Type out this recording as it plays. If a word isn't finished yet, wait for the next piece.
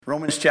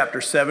Romans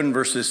chapter 7,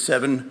 verses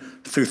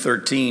 7 through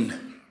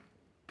 13.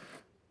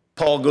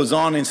 Paul goes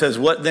on and says,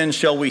 "What then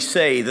shall we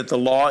say, that the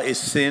law is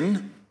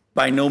sin?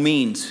 By no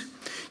means.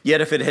 Yet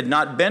if it had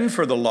not been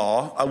for the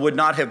law, I would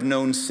not have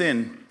known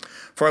sin.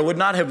 For I would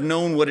not have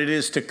known what it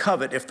is to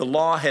covet if the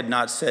law had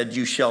not said,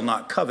 'You shall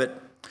not covet.'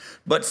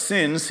 But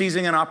sin,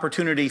 seizing an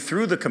opportunity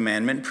through the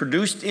commandment,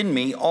 produced in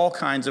me all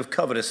kinds of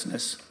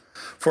covetousness.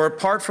 For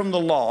apart from the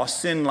law,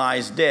 sin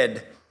lies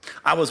dead.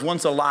 I was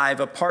once alive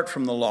apart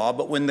from the law,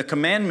 but when the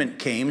commandment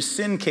came,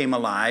 sin came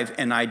alive,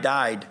 and I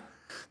died.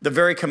 The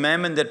very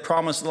commandment that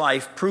promised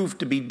life proved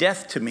to be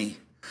death to me.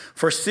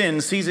 For sin,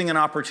 seizing an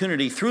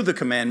opportunity through the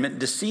commandment,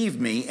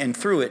 deceived me, and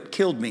through it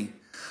killed me.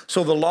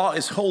 So the law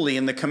is holy,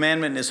 and the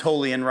commandment is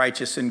holy and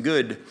righteous and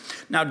good.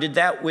 Now did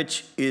that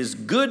which is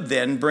good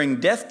then bring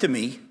death to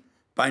me?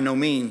 By no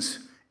means.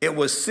 It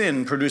was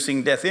sin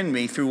producing death in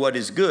me through what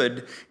is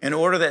good, in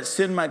order that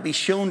sin might be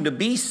shown to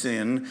be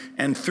sin,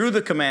 and through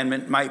the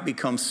commandment might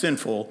become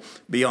sinful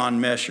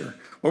beyond measure."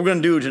 What we're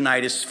going to do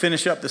tonight is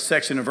finish up the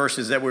section of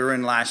verses that we were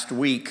in last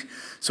week,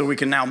 so we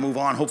can now move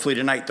on, hopefully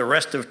tonight, the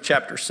rest of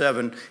chapter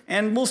 7,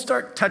 and we'll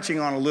start touching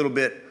on a little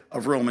bit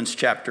of Romans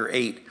chapter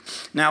 8.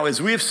 Now,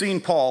 as we have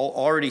seen Paul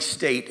already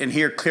state, and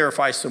here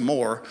clarify some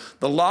more,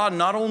 the law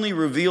not only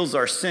reveals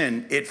our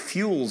sin, it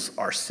fuels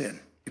our sin.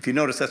 If you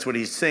notice, that's what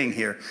he's saying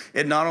here.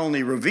 It not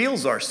only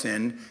reveals our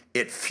sin,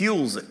 it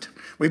fuels it.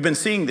 We've been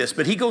seeing this,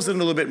 but he goes into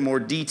a little bit more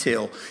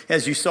detail.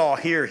 As you saw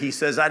here, he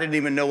says, I didn't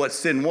even know what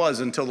sin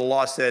was until the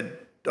law said,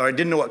 or I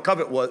didn't know what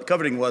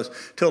coveting was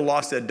till the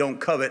law said, don't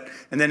covet.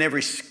 And then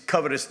every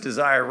covetous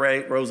desire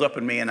rose up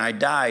in me, and I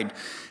died.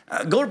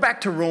 Go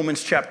back to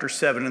Romans chapter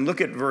 7 and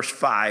look at verse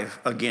 5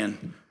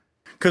 again,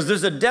 because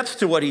there's a depth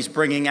to what he's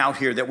bringing out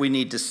here that we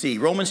need to see.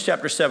 Romans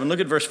chapter 7, look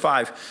at verse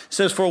 5. It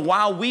says, "For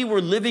while we were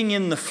living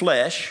in the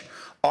flesh,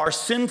 our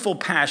sinful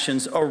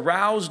passions,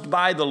 aroused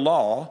by the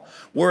law,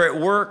 were at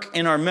work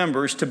in our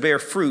members to bear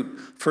fruit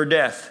for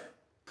death."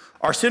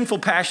 Our sinful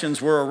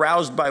passions were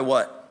aroused by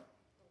what?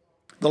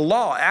 The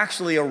law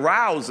actually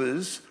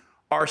arouses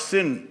our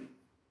sin.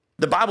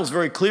 The Bible's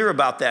very clear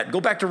about that. Go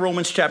back to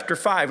Romans chapter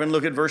 5 and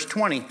look at verse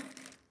 20.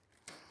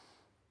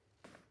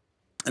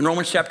 In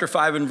Romans chapter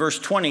 5 and verse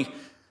 20,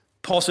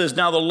 Paul says,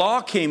 "Now the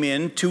law came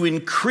in to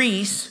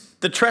increase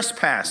the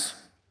trespass.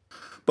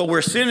 But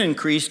where sin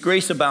increased,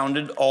 grace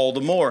abounded all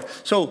the more."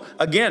 So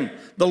again,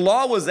 the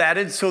law was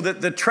added so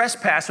that the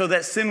trespass, so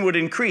that sin would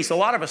increase. A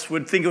lot of us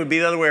would think it would be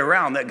the other way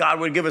around, that God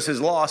would give us his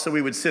law so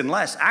we would sin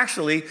less.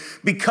 Actually,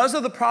 because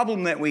of the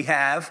problem that we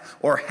have,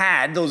 or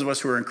had, those of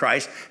us who are in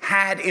Christ,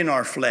 had in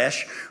our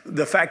flesh,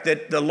 the fact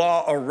that the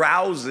law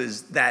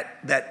arouses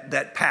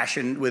that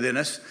passion within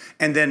us,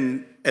 and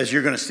then, as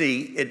you're going to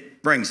see,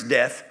 it brings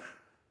death.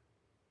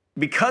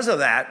 Because of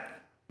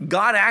that,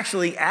 God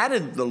actually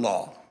added the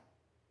law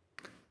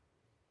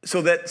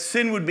so that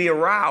sin would be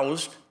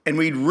aroused and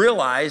we'd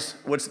realize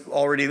what's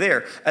already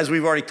there. As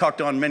we've already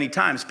talked on many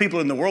times,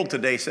 people in the world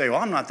today say, well,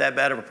 I'm not that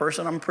bad of a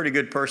person. I'm a pretty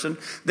good person.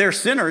 They're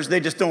sinners.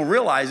 They just don't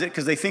realize it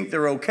because they think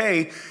they're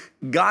okay.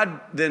 God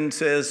then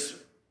says,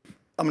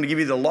 I'm going to give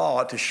you the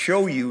law to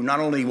show you not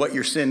only what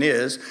your sin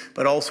is,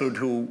 but also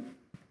to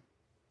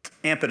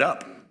amp it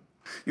up.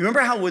 You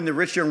remember how when the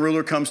rich young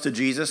ruler comes to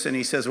Jesus and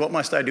he says, what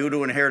must I do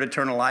to inherit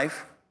eternal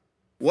life?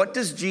 What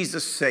does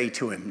Jesus say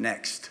to him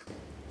next?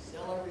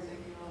 Sell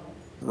everything you own.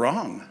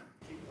 Wrong.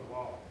 Keep the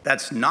law.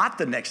 That's not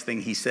the next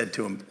thing he said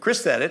to him.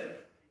 Chris said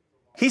it.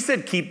 He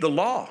said, keep the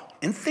law.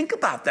 And think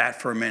about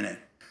that for a minute.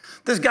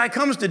 This guy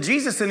comes to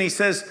Jesus and he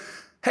says,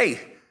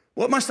 hey,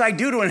 what must I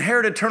do to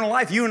inherit eternal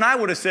life? You and I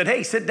would have said,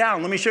 hey, sit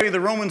down. Let me show you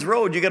the Romans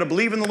road. You got to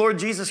believe in the Lord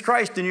Jesus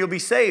Christ and you'll be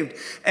saved.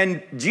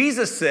 And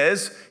Jesus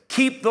says,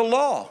 keep the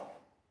law.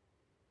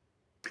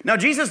 Now,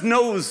 Jesus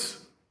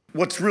knows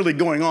what's really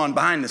going on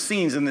behind the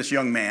scenes in this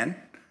young man.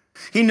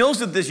 He knows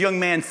that this young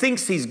man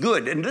thinks he's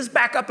good. And let's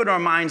back up in our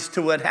minds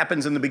to what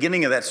happens in the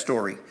beginning of that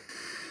story.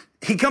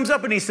 He comes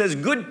up and he says,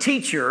 good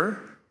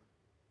teacher,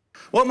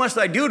 what must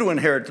I do to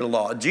inherit the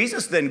law?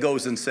 Jesus then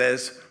goes and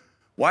says,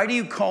 why do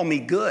you call me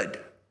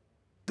good?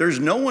 There's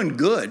no one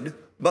good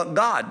but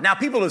God. Now,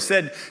 people have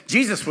said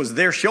Jesus was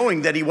there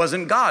showing that he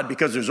wasn't God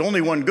because there's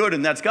only one good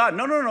and that's God.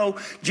 No.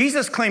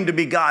 Jesus claimed to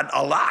be God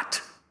a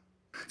lot.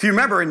 If you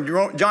remember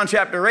in John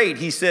chapter 8,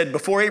 he said,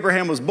 before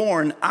Abraham was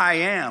born, I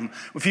am.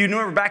 If you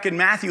remember back in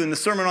Matthew in the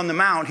Sermon on the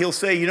Mount, he'll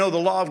say, you know, the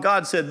law of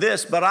God said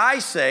this, but I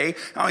say,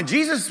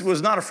 Jesus was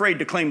not afraid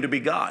to claim to be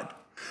God.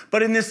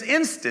 But in this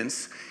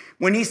instance,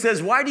 when he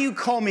says, why do you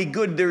call me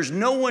good? There's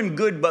no one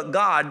good but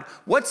God.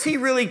 What's he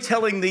really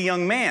telling the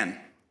young man?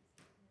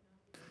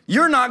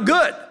 You're not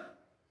good.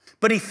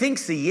 But he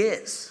thinks he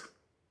is.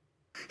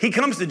 He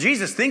comes to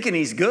Jesus thinking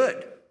he's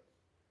good.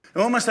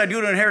 And what must I do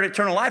to inherit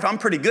eternal life? I'm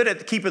pretty good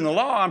at keeping the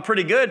law. I'm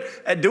pretty good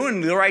at doing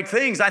the right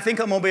things. I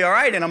think I'm going to be all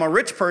right. And I'm a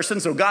rich person,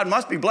 so God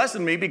must be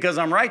blessing me because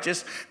I'm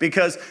righteous,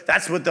 because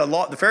that's what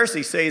the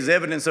Pharisees say is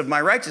evidence of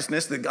my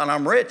righteousness, that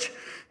I'm rich.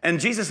 And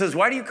Jesus says,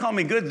 why do you call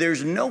me good?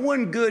 There's no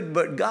one good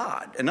but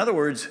God. In other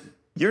words,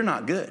 you're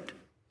not good.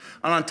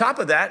 And on top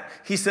of that,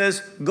 he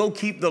says, go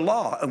keep the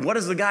law. And what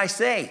does the guy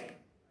say?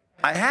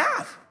 I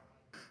have.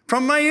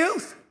 from my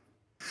youth.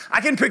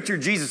 I can picture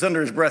Jesus under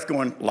his breath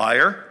going,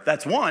 liar,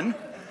 that's one.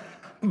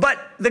 But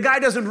the guy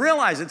doesn't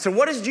realize it. So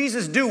what does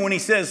Jesus do when he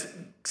says,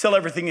 sell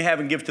everything you have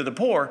and give to the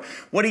poor?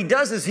 What he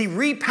does is he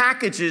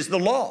repackages the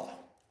law.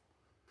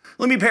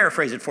 Let me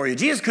paraphrase it for you.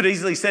 Jesus could have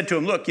easily said to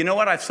him, look, you know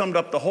what? I've summed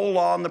up the whole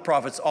law and the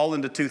prophets all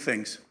into two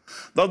things.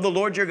 Love the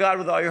Lord your God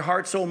with all your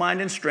heart, soul,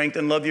 mind, and strength,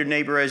 and love your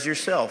neighbor as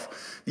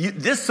yourself.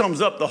 This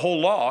sums up the whole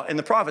law and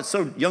the prophets.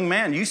 So, young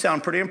man, you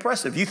sound pretty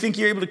impressive. You think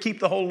you're able to keep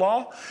the whole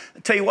law?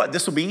 I'll tell you what,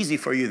 this will be easy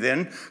for you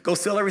then. Go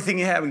sell everything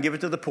you have and give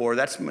it to the poor.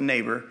 That's my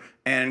neighbor.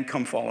 And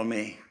come follow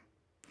me.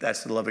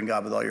 That's the loving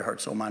God with all your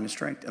heart, soul, mind, and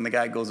strength. And the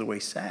guy goes away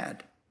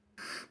sad.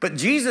 But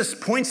Jesus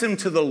points him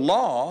to the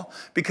law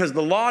because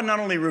the law not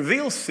only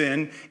reveals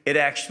sin, it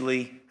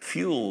actually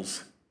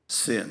fuels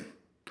sin.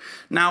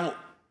 Now,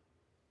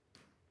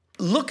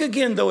 look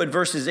again, though, at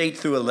verses 8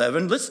 through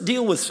 11. Let's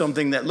deal with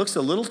something that looks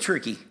a little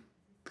tricky.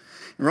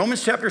 In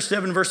Romans chapter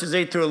 7, verses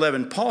 8 through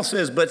 11, Paul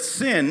says, but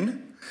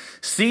sin,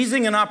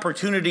 seizing an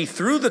opportunity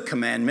through the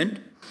commandment,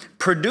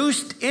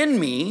 produced in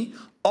me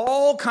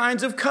all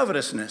kinds of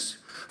covetousness.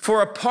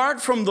 For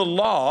apart from the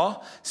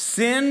law,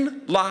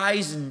 sin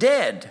lies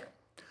dead.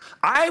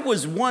 I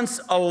was once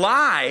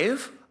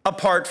alive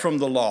apart from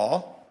the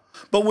law,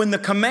 but when the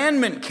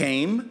commandment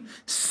came,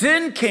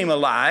 sin came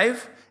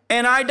alive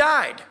and I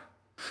died.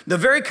 The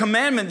very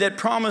commandment that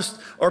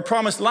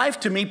promised life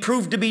to me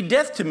proved to be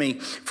death to me.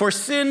 For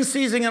sin,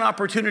 seizing an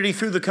opportunity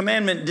through the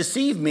commandment,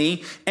 deceived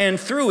me and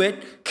through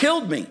it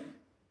killed me.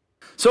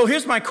 So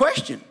here's my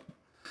question.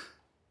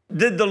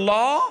 Did the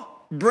law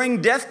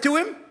bring death to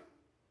him?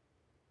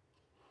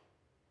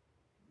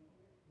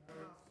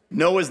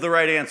 No is the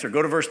right answer.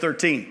 Go to verse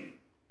 13.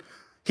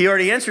 He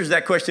already answers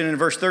that question in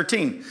verse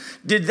 13.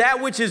 Did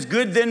that which is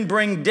good then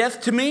bring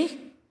death to me?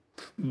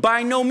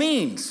 By no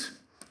means.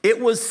 It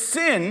was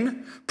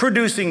sin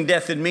producing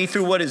death in me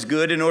through what is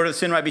good, in order that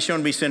sin might be shown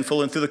to be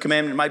sinful, and through the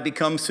commandment might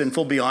become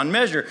sinful beyond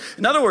measure.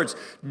 In other words,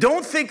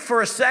 don't think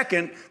for a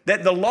second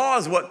that the law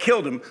is what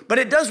killed him, but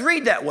it does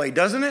read that way,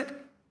 doesn't it?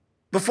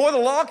 Before the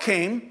law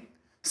came,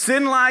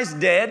 sin lies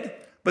dead,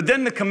 but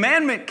then the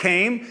commandment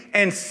came,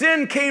 and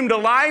sin came to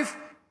life,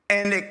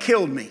 and it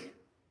killed me.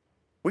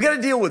 We got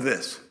to deal with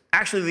this.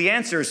 Actually, the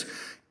answer's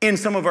in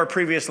some of our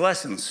previous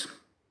lessons.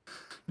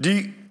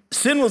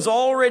 Sin was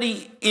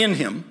already in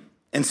him,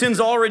 and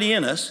sin's already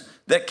in us,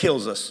 that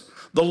kills us.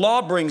 The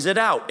law brings it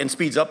out and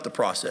speeds up the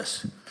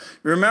process.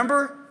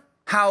 Remember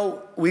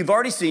how we've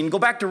already seen, go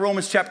back to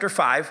Romans chapter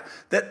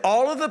 5, that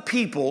all of the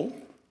people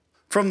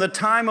from the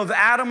time of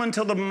Adam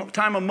until the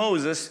time of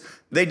Moses,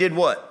 they did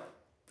what?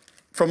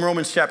 From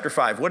Romans chapter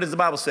 5. What does the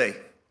Bible say?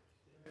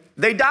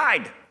 They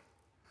died.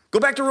 Go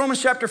back to Romans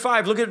chapter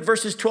 5. Look at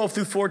verses 12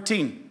 through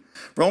 14.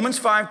 Romans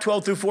 5,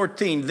 12 through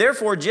 14.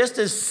 Therefore, just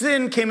as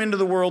sin came into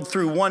the world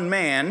through one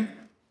man,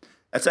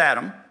 that's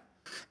Adam,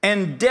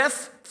 and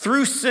death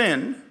through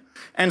sin,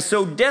 and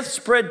so death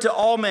spread to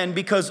all men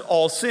because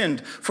all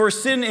sinned. For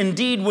sin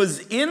indeed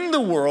was in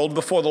the world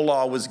before the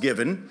law was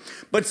given,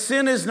 but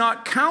sin is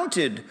not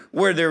counted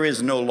where there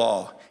is no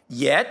law.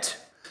 Yet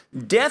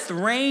death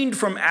reigned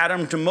from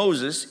Adam to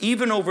Moses,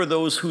 even over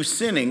those whose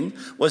sinning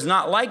was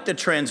not like the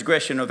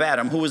transgression of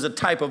Adam, who was a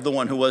type of the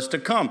one who was to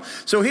come.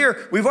 So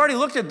here, we've already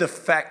looked at the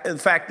fact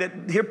that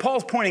here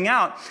Paul's pointing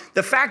out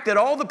the fact that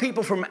all the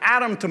people from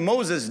Adam to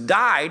Moses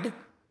died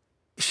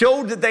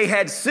showed that they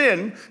had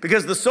sin,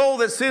 because the soul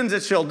that sins,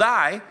 it shall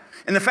die.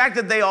 And the fact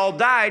that they all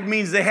died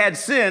means they had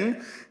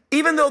sin.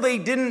 Even though they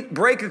didn't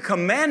break a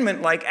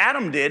commandment like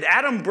Adam did,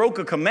 Adam broke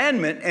a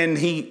commandment, and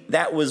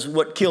that was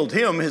what killed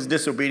him, his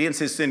disobedience,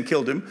 his sin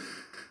killed him.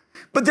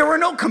 But there were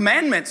no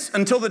commandments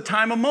until the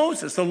time of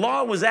Moses. The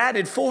law was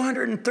added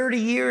 430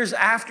 years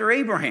after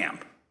Abraham.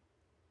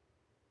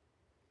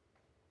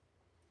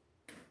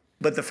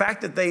 But the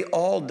fact that they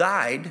all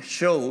died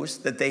shows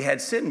that they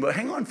had sin. But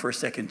hang on for a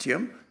second,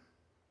 Jim.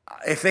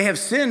 If they have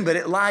sin, but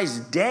it lies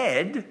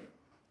dead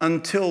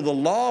until the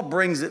law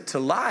brings it to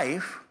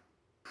life,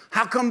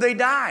 how come they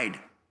died?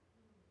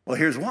 Well,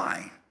 here's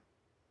why.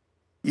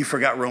 You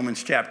forgot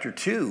Romans chapter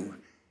 2.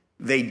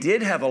 They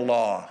did have a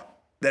law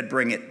that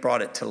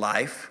brought it to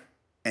life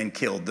and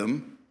killed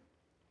them.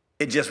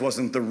 It just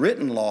wasn't the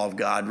written law of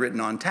God written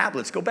on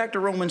tablets. Go back to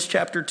Romans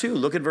chapter 2.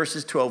 Look at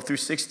verses 12 through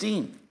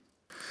 16.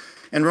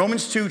 In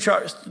Romans 2,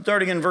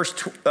 starting in verse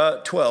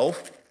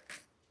 12,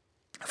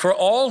 for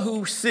all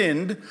who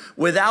sinned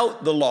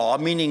without the law,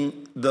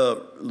 meaning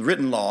the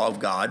written law of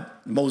God,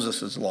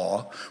 Moses'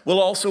 law,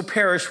 will also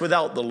perish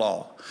without the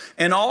law.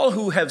 And all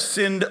who have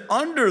sinned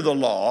under the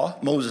law,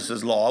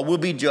 Moses' law, will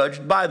be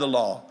judged by the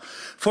law.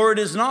 For it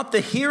is not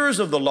the hearers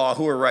of the law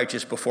who are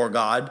righteous before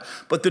God,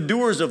 but the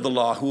doers of the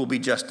law who will be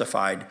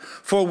justified.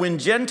 For when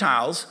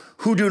Gentiles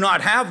who do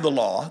not have the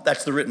law,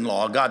 that's the written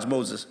law, God's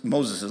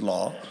Moses'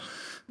 law,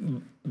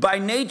 by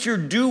nature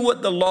do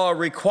what the law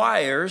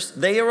requires,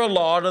 they are a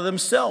law to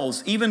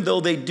themselves, even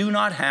though they do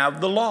not have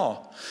the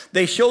law.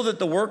 They show that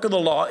the work of the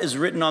law is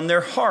written on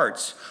their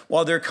hearts,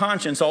 while their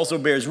conscience also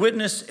bears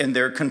witness, and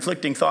their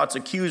conflicting thoughts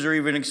accuse or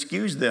even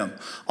excuse them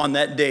on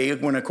that day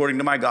when, according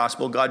to my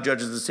gospel, God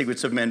judges the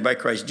secrets of men by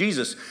Christ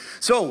Jesus.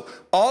 So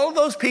all of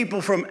those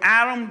people from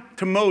Adam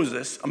to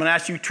Moses, I'm going to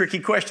ask you tricky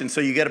questions, so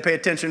you got to pay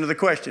attention to the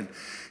question.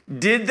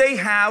 Did they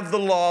have the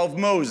law of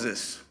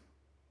Moses?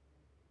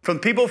 From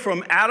people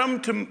from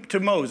Adam to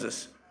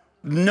Moses?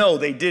 No,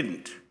 they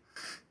didn't.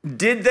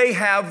 Did they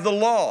have the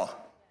law?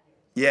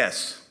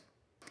 Yes.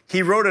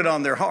 He wrote it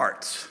on their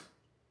hearts.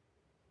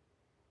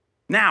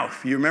 Now,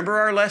 if you remember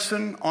our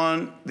lesson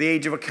on the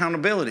age of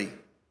accountability,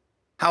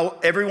 how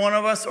every one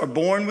of us are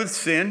born with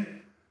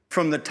sin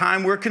from the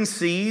time we're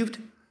conceived.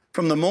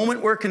 From the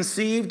moment we're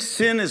conceived,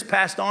 sin is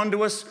passed on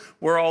to us.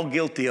 We're all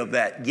guilty of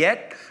that.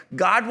 Yet,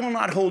 God will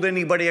not hold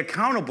anybody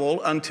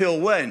accountable until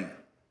when?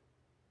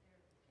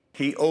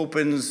 He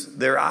opens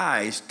their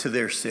eyes to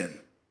their sin.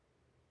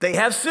 They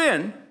have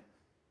sin.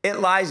 It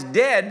lies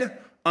dead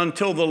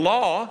until the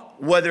law,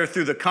 whether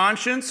through the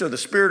conscience or the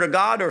Spirit of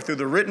God or through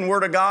the written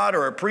word of God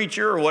or a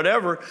preacher or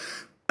whatever,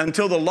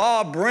 until the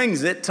law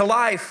brings it to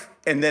life,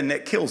 and then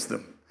it kills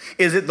them.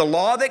 Is it the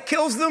law that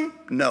kills them?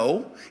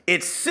 No.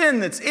 It's sin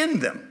that's in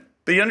them.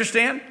 Do you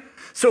understand?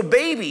 So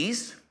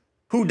babies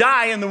who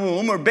die in the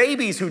womb, or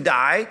babies who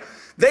die,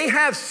 they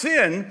have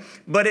sin,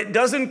 but it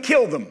doesn't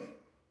kill them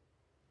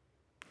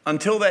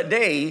until that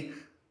day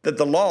that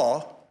the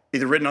law,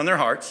 either written on their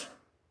hearts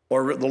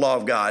or the law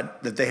of God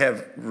that they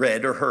have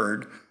read or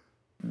heard,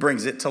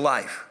 brings it to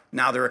life.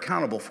 Now they're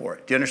accountable for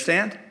it. Do you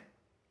understand?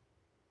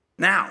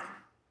 Now,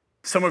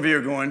 some of you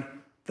are going,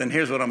 then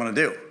here's what I'm going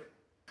to do.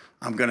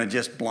 I'm going to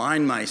just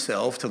blind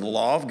myself to the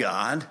law of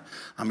God.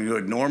 I'm going to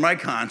ignore my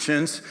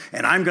conscience,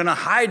 and I'm going to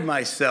hide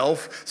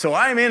myself so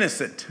I'm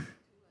innocent.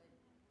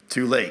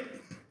 Too late.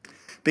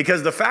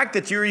 Because the fact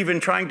that you're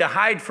even trying to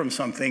hide from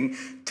something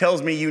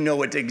tells me you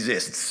know it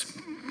exists.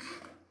 Do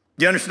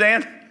you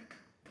understand?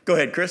 Go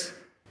ahead, Chris.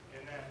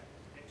 And then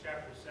in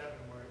chapter 7,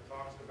 where it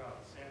talks about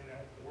sin,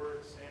 that the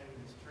word sin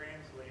is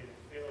translated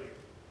failure.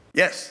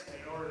 Yes.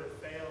 And in order to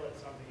fail at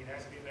something, it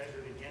has to be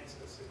measured against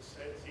a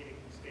succeeding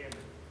standard.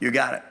 You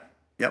got it.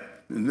 Yep.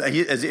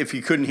 As if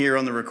you couldn't hear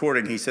on the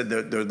recording, he said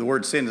the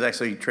word sin is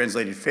actually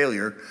translated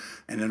failure.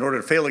 And in order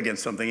to fail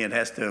against something, it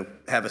has to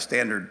have a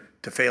standard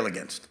to fail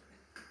against.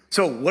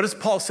 So what is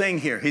Paul saying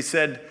here? He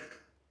said,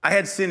 I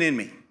had sin in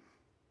me.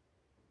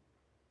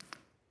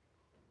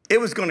 It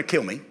was going to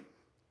kill me.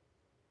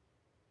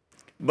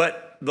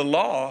 But the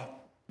law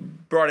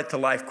brought it to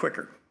life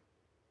quicker.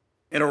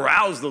 It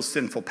aroused those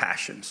sinful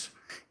passions.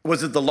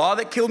 Was it the law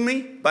that killed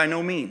me? By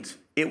no means.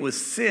 It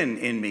was sin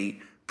in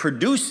me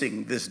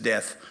producing this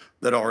death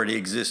that already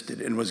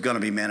existed and was going to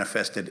be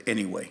manifested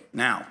anyway.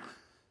 Now,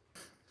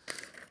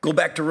 go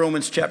back to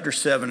Romans chapter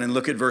 7 and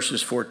look at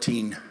verses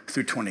 14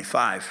 through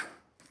 25.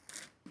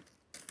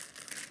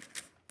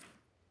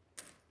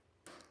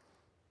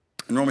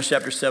 In Romans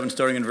chapter 7,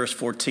 starting in verse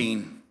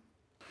 14,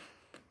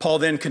 Paul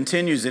then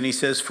continues and he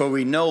says, for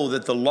we know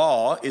that the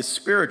law is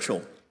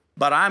spiritual,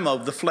 but I'm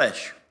of the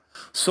flesh,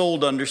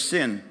 sold under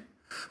sin.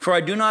 For I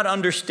do not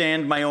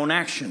understand my own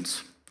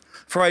actions.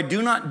 For I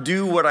do not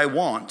do what I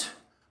want,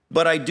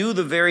 but I do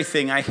the very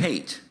thing I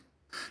hate.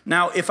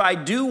 Now, if I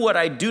do what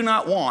I do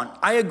not want,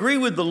 I agree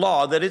with the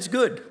law that it's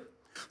good.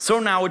 So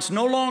now it's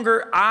no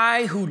longer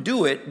I who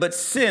do it, but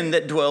sin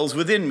that dwells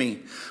within me.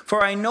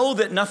 For I know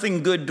that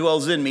nothing good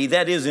dwells in me,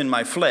 that is in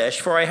my flesh,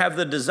 for I have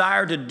the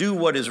desire to do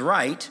what is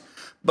right,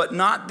 but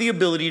not the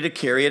ability to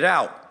carry it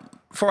out.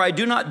 For I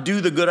do not do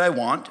the good I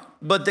want,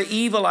 but the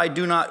evil I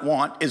do not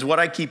want is what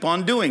I keep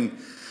on doing.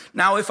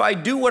 Now, if I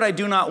do what I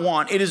do not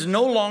want, it is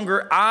no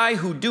longer I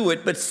who do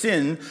it, but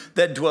sin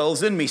that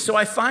dwells in me. So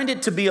I find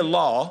it to be a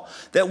law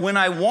that when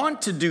I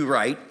want to do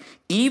right,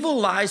 evil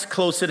lies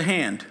close at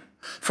hand.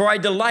 For I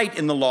delight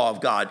in the law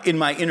of God, in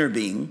my inner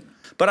being,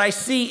 but I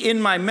see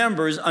in my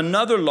members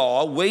another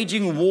law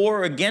waging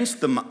war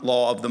against the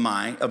law of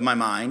my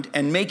mind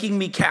and making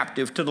me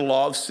captive to the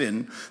law of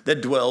sin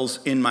that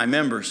dwells in my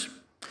members.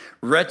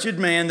 Wretched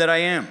man that I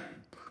am,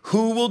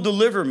 who will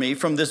deliver me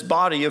from this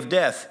body of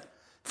death?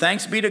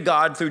 Thanks be to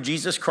God through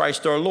Jesus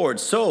Christ our Lord.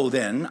 So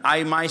then,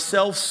 I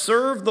myself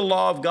serve the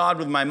law of God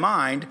with my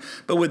mind,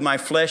 but with my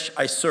flesh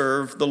I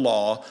serve the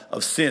law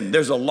of sin.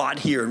 There's a lot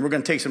here, and we're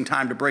going to take some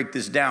time to break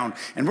this down.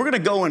 And we're going to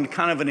go in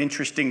kind of an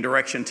interesting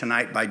direction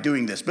tonight by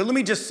doing this. But let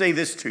me just say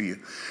this to you.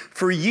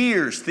 For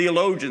years,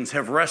 theologians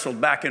have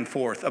wrestled back and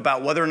forth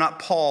about whether or not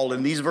Paul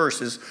in these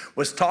verses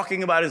was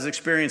talking about his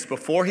experience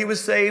before he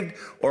was saved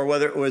or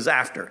whether it was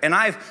after. And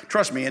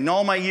trust me, in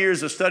all my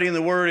years of studying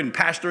the Word and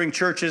pastoring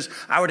churches,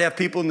 I would have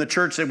people in the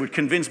church that would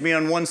convince me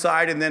on one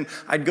side, and then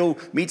I'd go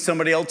meet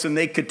somebody else and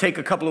they could take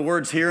a couple of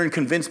words here and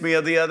convince me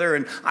of the other.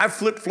 And I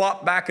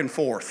flip-flop back and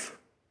forth,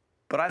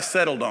 but I've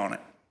settled on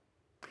it.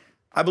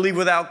 I believe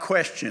without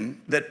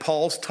question that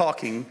Paul's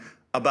talking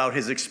about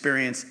his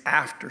experience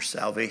after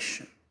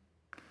salvation.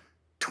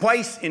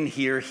 Twice in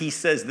here, he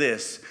says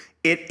this,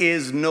 it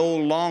is no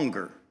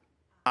longer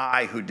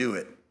I who do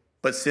it,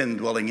 but sin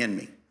dwelling in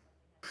me.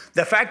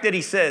 The fact that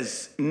he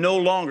says no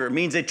longer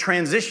means a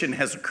transition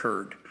has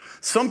occurred.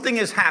 Something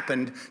has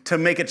happened to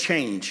make a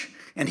change.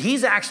 And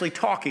he's actually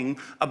talking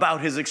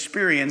about his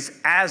experience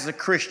as a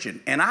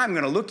Christian. And I'm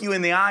going to look you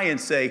in the eye and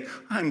say,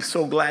 I'm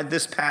so glad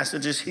this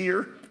passage is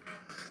here.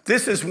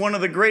 This is one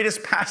of the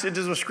greatest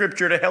passages of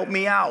Scripture to help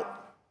me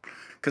out.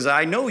 Because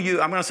I know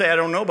you. I'm going to say I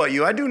don't know about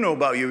you. I do know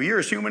about you. You're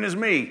as human as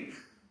me.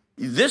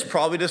 This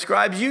probably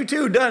describes you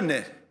too, doesn't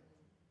it?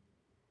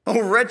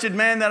 Oh, wretched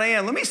man that I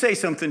am. Let me say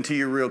something to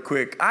you real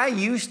quick. I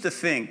used to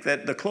think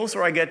that the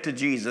closer I get to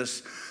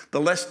Jesus, the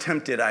less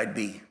tempted I'd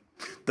be,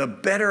 the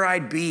better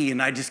I'd be. And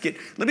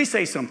let me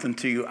say something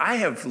to you. I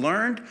have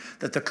learned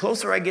that the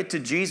closer I get to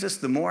Jesus,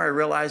 the more I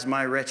realize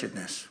my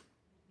wretchedness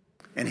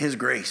and his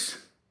grace.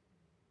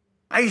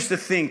 I used to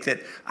think that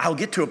I'll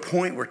get to a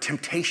point where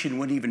temptation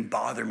wouldn't even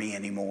bother me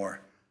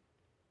anymore.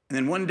 And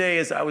then one day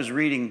as I was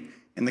reading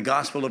in the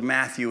Gospel of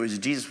Matthew, as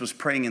Jesus was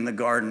praying in the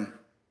garden,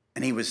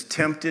 and he was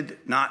tempted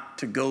not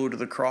to go to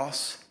the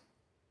cross,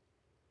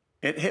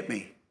 it hit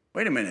me.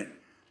 Wait a minute.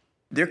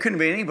 There couldn't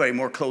be anybody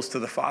more close to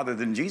the Father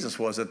than Jesus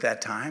was at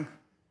that time.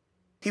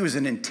 He was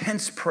in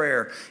intense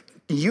prayer,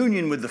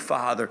 union with the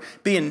Father,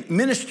 being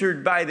ministered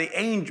to by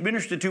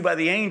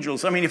the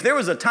angels. I mean, if there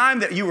was a time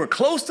that you were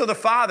close to the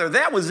Father,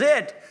 that was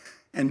it.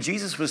 And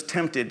Jesus was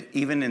tempted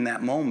even in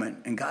that moment.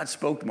 And God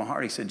spoke to my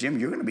heart. He said, Jim,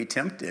 you're going to be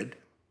tempted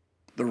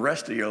the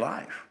rest of your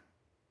life.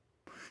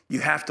 You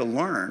have to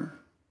learn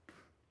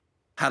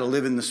how to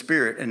live in the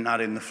Spirit and not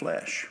in the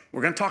flesh.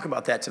 We're going to talk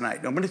about that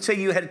tonight. I'm going to tell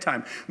you ahead of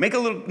time. Make a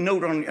little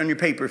note on your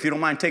paper if you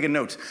don't mind taking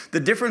notes. The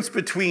difference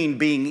between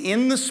being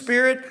in the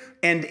Spirit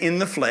and in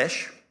the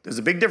flesh. There's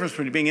a big difference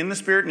between being in the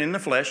Spirit and in the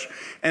flesh.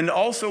 And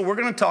also, we're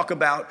going to talk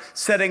about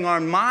setting our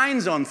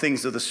minds on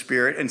things of the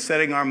Spirit and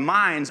setting our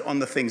minds on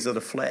the things of the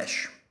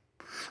flesh.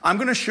 I'm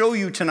going to show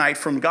you tonight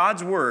from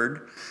God's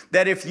Word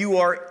that if you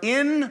are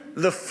in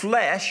the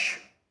flesh,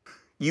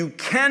 you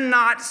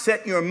cannot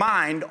set your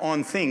mind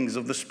on things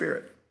of the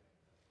Spirit.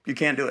 You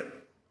can't do it.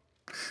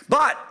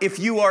 But if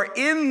you are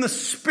in the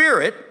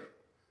Spirit,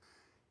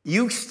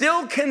 you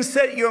still can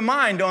set your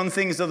mind on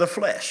things of the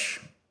flesh.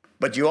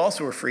 But you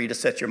also are free to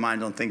set your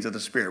mind on things of the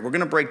Spirit. We're going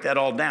to break that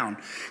all down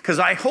because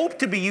I hope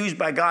to be used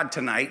by God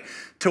tonight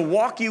to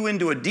walk you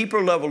into a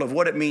deeper level of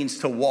what it means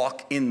to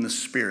walk in the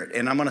Spirit.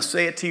 And I'm going to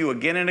say it to you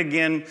again and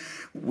again.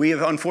 We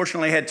have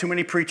unfortunately had too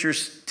many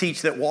preachers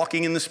teach that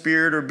walking in the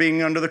Spirit or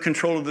being under the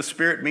control of the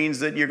Spirit means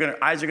that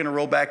eyes are going to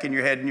roll back in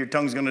your head and your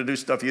tongue's going to do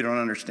stuff you don't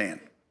understand.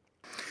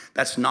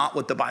 That's not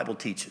what the Bible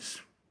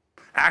teaches.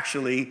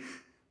 Actually,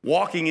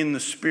 walking in the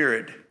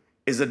Spirit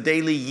is a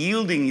daily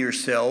yielding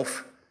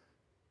yourself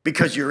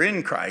because you're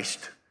in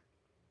Christ,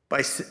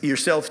 by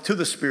yourself to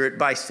the Spirit,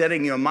 by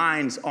setting your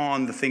minds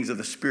on the things of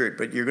the Spirit.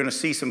 But you're going to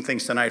see some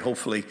things tonight,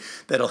 hopefully,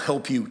 that'll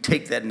help you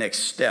take that next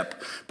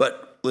step.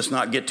 But let's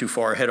not get too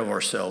far ahead of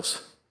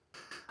ourselves.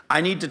 I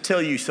need to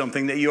tell you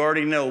something that you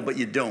already know, but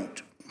you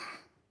don't.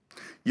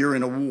 You're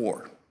in a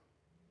war.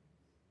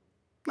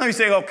 Now you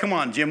say, oh, come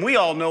on, Jim, we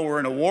all know we're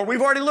in a war.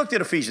 We've already looked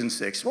at Ephesians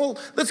 6. Well,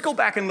 let's go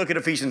back and look at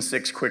Ephesians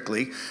 6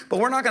 quickly, but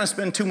we're not going to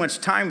spend too much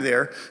time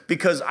there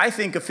because I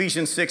think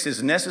Ephesians 6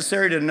 is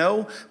necessary to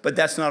know, but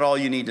that's not all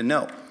you need to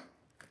know.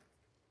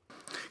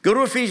 Go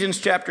to Ephesians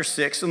chapter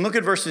 6 and look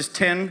at verses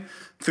 10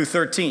 through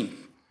 13.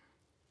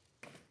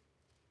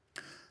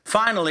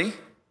 Finally,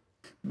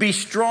 be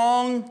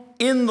strong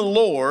in the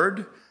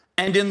Lord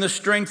and in the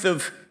strength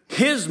of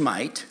his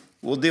might.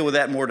 We'll deal with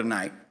that more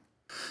tonight.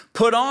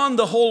 Put on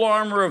the whole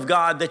armor of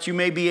God that you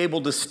may be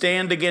able to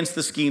stand against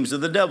the schemes of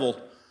the devil.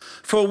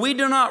 For we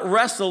do not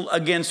wrestle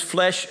against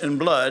flesh and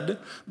blood,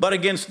 but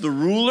against the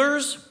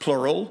rulers,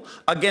 plural,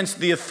 against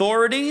the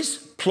authorities,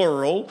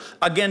 plural,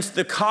 against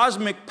the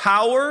cosmic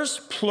powers,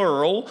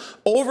 plural,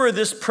 over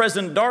this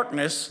present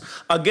darkness,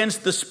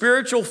 against the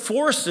spiritual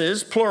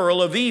forces,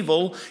 plural, of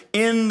evil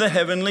in the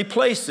heavenly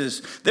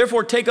places.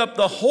 Therefore, take up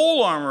the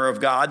whole armor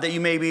of God that you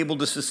may be able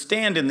to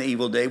withstand in the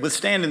evil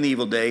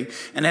day,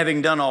 and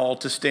having done all,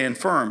 to stand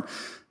firm.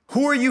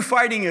 Who are you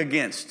fighting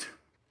against?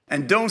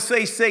 And don't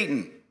say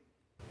Satan.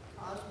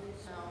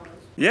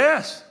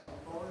 Yes.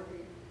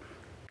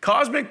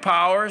 Cosmic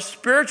powers,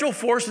 spiritual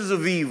forces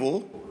of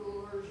evil,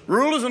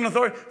 rulers and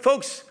authorities.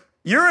 Folks,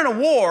 you're in a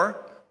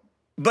war,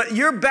 but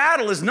your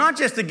battle is not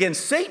just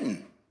against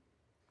Satan.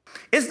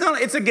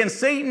 It's against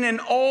Satan and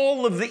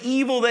all of the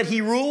evil that he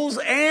rules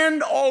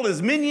and all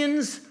his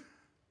minions.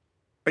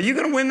 Are you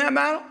going to win that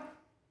battle?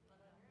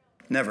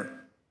 Never.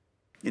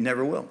 You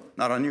never will.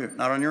 Not on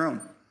your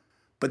own.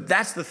 But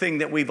that's the thing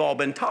that we've all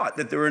been taught,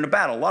 that they're in a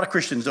battle. A lot of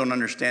Christians don't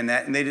understand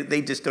that, and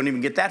they just don't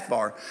even get that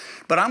far.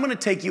 But I'm going to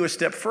take you a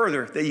step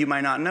further that you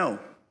might not know.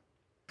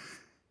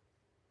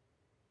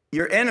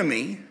 Your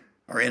enemy,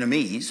 or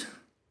enemies,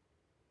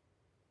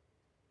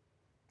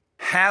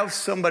 have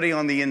somebody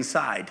on the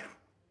inside.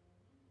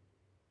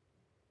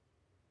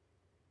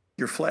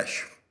 Your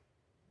flesh.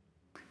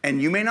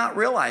 And you may not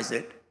realize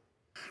it,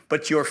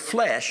 but your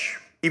flesh,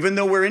 even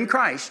though we're in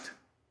Christ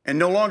and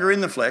no longer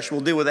in the flesh,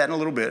 we'll deal with that in a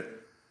little bit,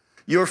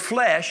 your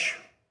flesh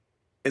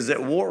is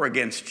at war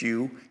against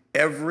you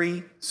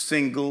every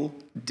single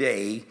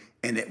day,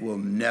 and it will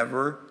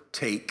never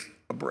take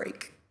a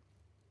break.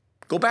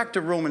 Go back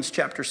to Romans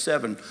chapter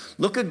 7.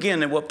 Look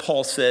again at what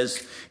Paul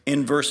says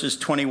in verses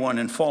 21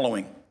 and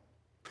following.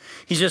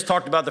 He's just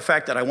talked about the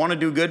fact that I want to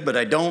do good, but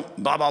I don't,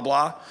 blah, blah,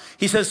 blah.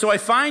 He says, so I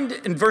find,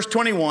 in verse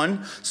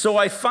 21, so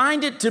I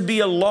find it to be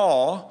a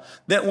law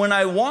that when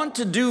I want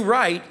to do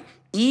right,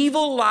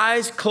 evil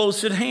lies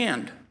close at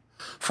hand.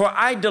 For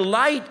I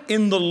delight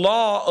in the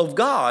law of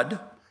God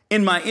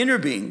in my inner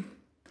being,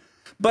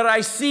 but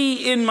I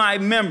see in my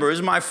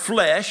members, my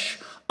flesh,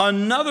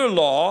 another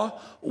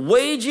law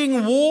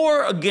waging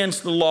war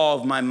against the law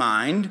of my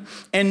mind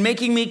and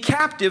making me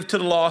captive to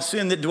the law of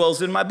sin that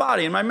dwells in my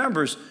body and my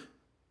members.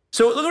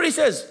 So look what he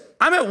says.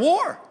 I'm at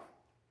war.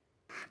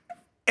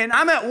 And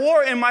I'm at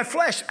war in my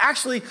flesh.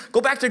 Actually,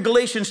 go back to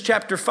Galatians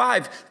chapter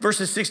 5,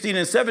 verses 16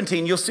 and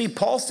 17. You'll see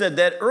Paul said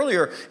that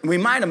earlier, and we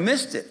might have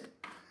missed it.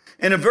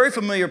 In a very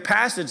familiar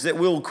passage that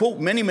we'll quote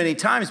many, many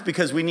times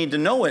because we need to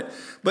know it.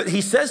 But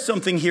he says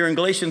something here in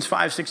Galatians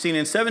 5, 16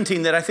 and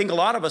 17 that I think a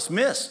lot of us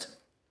missed.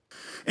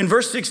 In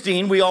verse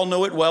 16, we all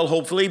know it well,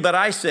 hopefully, but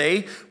I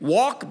say,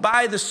 walk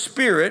by the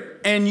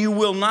Spirit, and you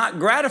will not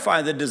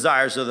gratify the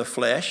desires of the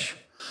flesh.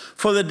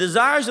 For the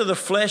desires of the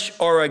flesh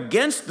are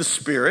against the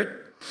Spirit,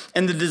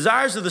 and the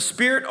desires of the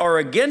Spirit are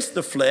against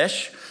the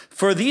flesh,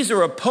 for these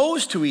are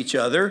opposed to each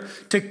other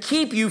to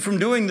keep you from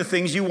doing the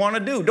things you want to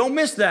do. Don't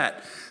miss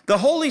that. The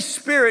Holy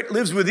Spirit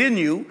lives within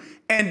you,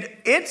 and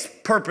its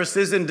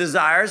purposes and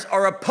desires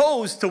are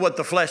opposed to what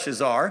the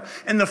flesh's are,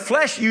 and the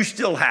flesh you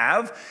still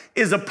have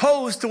is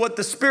opposed to what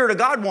the Spirit of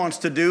God wants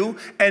to do,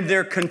 and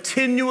they're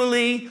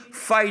continually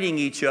fighting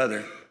each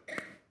other.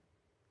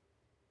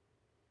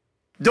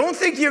 Don't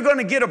think you're going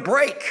to get a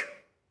break.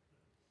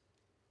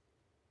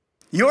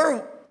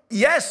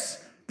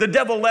 Yes, the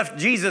devil left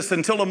Jesus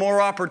until a more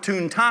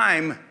opportune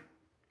time,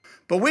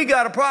 but we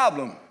got a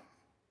problem.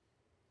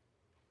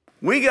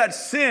 We got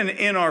sin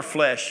in our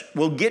flesh.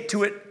 We'll get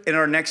to it in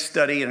our next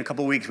study in a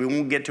couple weeks. We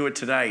won't get to it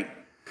tonight.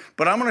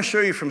 But I'm going to show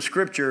you from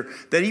Scripture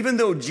that even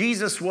though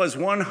Jesus was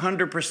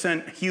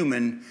 100%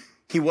 human,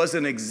 he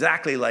wasn't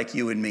exactly like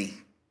you and me.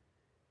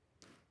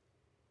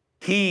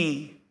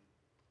 He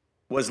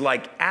was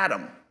like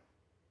Adam.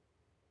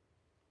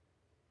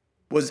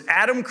 Was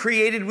Adam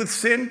created with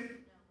sin?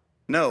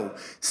 No.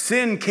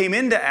 Sin came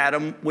into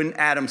Adam when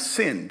Adam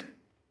sinned,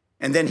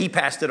 and then he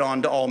passed it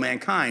on to all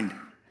mankind.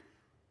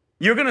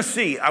 You're going to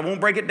see, I won't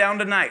break it down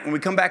tonight. When we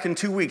come back in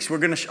 2 weeks,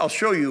 I'll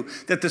show you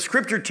that the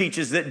Scripture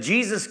teaches that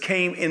Jesus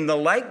came in the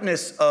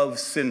likeness of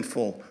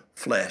sinful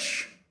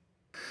flesh.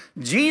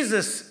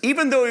 Jesus,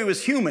 even though he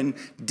was human,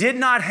 did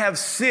not have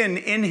sin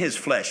in his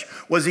flesh.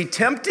 Was he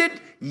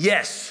tempted?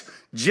 Yes.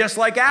 Just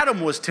like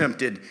Adam was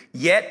tempted,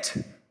 yet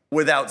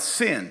without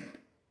sin.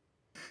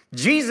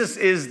 Jesus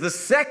is the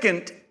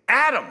second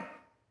Adam.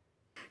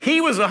 He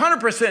was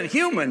 100%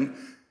 human,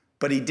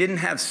 but he didn't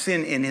have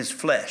sin in his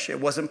flesh.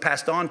 It wasn't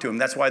passed on to him.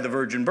 That's why the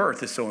virgin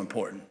birth is so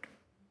important.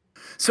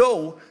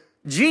 So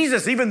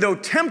Jesus, even though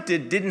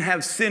tempted, didn't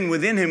have sin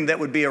within him that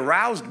would be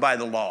aroused by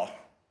the law.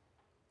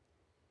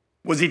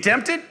 Was he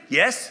tempted?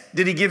 Yes.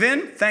 Did he give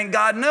in? Thank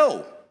God,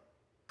 no.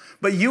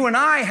 But you and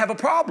I have a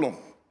problem.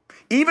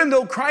 Even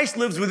though Christ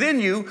lives within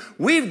you,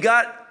 we've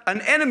got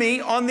an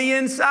enemy on the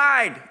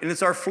inside, and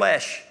it's our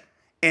flesh.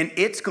 And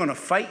it's going to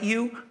fight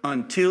you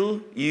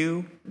until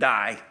you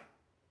die.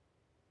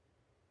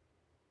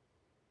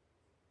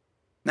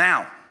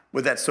 Now,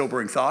 with that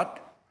sobering thought,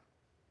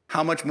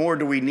 how much more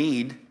do we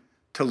need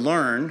to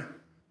learn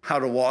how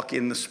to walk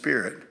in the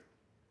Spirit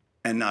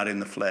and not in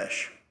the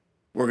flesh?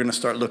 We're going to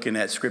start looking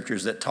at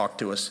scriptures that talk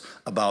to us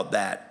about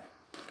that.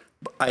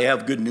 I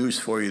have good news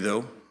for you,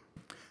 though.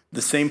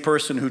 The same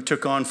person who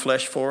took on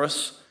flesh for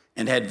us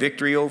and had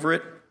victory over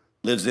it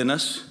lives in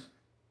us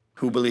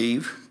who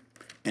believe,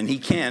 and he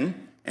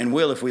can and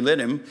will, if we let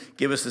him,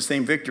 give us the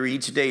same victory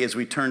each day as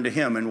we turn to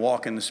him and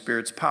walk in the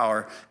Spirit's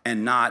power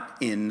and not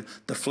in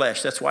the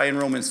flesh. That's why in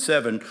Romans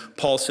 7,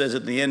 Paul says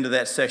at the end of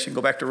that section,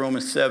 go back to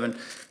Romans 7,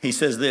 he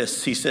says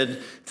this. He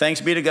said,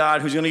 thanks be to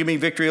God who's going to give me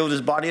victory over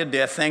this body of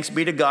death. Thanks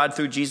be to God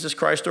through Jesus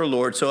Christ our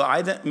Lord. So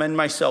I then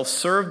myself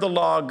serve the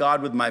law of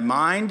God with my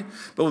mind,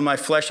 but with my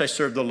flesh I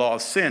serve the law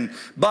of sin.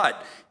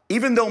 But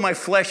even though my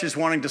flesh is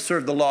wanting to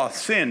serve the law of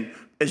sin,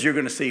 as you're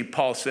going to see,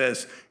 Paul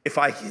says, if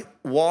I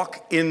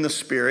walk in the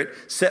Spirit,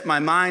 set my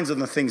minds on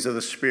the things of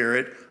the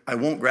Spirit, I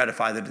won't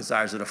gratify the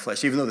desires of the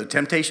flesh. Even though the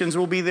temptations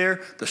will be there,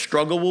 the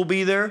struggle will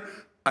be there,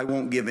 I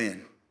won't give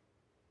in.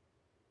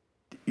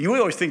 You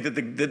always think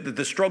that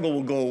the struggle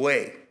will go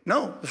away.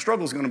 No, the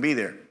struggle is going to be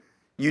there.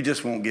 You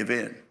just won't give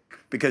in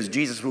because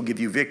Jesus will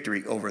give you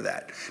victory over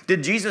that.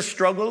 Did Jesus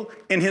struggle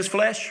in his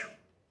flesh?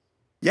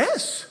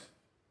 Yes.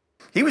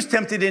 He was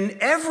tempted in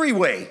every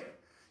way.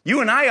 You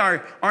and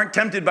I aren't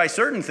tempted by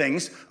certain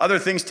things. Other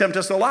things tempt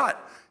us a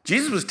lot.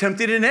 Jesus was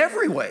tempted in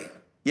every way,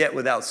 yet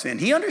without sin.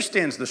 He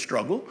understands the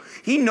struggle.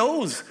 He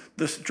knows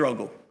the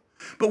struggle.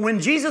 But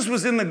when Jesus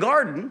was in the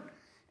garden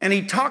and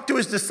he talked to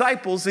his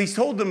disciples, he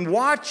told them,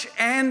 watch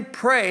and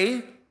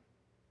pray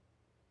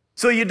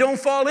So you don't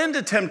fall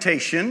into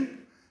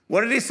temptation.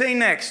 What did he say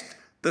next?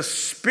 The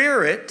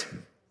spirit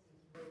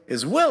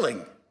is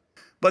willing,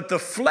 but the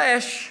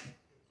flesh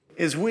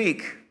is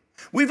weak.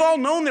 We've all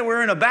known that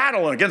we're in a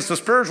battle against the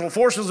spiritual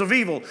forces of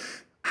evil.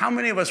 How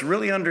many of us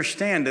really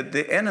understand that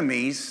the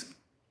enemies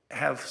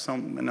have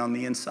something on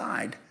the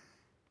inside,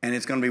 and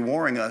it's going to be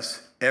warring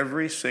us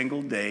every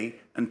single day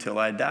until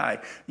I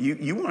die?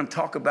 You want to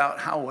talk about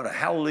what a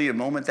hallelujah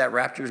moment that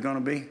rapture is going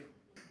to be?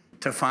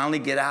 To finally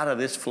get out of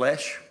this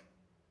flesh?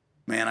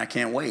 Man, I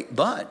can't wait.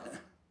 But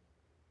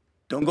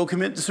don't go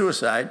commit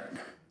suicide.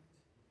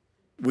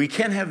 We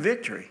can have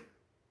victory.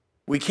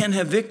 We can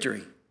have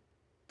victory.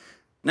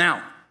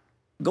 Now,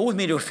 go with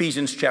me to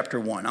Ephesians chapter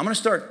 1. I'm going to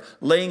start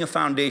laying a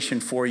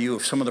foundation for you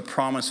of some of the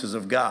promises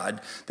of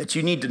God that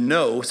you need to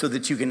know so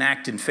that you can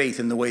act in faith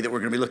in the way that we're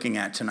going to be looking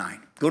at tonight.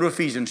 Go to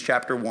Ephesians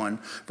chapter 1,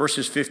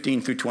 verses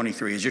 15 through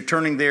 23. As you're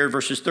turning there,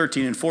 verses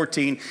 13 and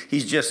 14,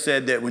 he's just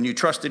said that when you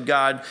trusted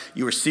God,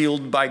 you were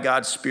sealed by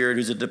God's Spirit,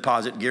 who's a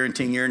deposit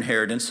guaranteeing your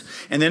inheritance.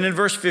 And then in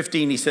verse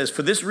 15, he says,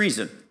 for this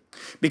reason,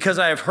 because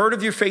I have heard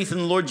of your faith in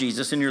the Lord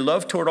Jesus and your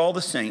love toward all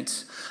the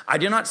saints, I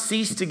do not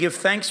cease to give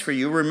thanks for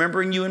you,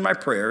 remembering you in my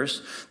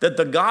prayers, that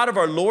the God of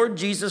our Lord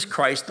Jesus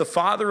Christ, the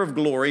Father of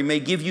glory, may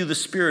give you the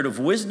spirit of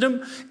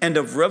wisdom and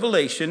of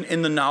revelation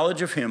in the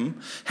knowledge of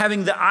him,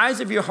 having the eyes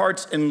of your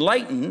hearts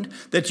enlightened,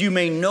 that you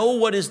may know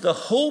what is the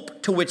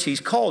hope to which he's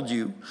called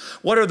you,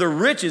 what are the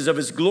riches of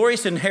his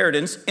glorious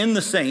inheritance in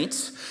the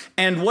saints,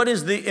 and what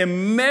is the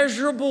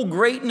immeasurable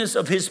greatness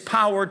of his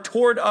power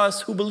toward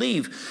us who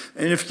believe.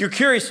 And if you're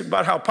curious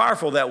about how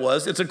powerful that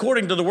was, it's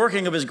according to the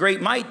working of his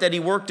great might that he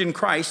worked in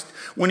Christ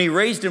when he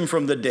raised him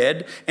from the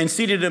dead and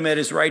seated him at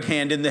his right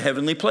hand in the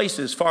heavenly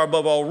places, far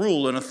above all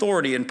rule and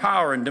authority and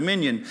power and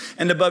dominion,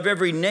 and above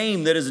every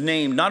name that is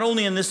named, not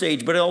only in this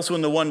age, but also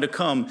in the one to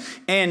come.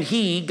 And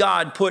he,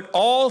 God, put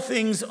all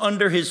things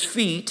under his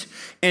feet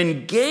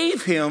and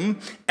gave him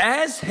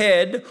as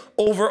head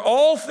over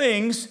all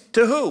things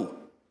to who?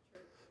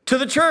 To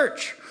the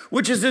church,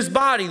 which is his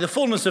body, the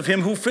fullness of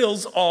him who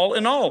fills all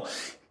in all.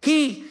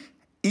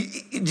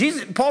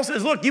 Paul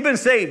says, look, you've been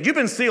saved, you've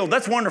been sealed,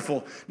 that's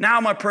wonderful.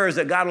 Now my prayer is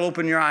that God will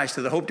open your eyes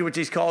to the hope to which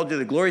he's called you,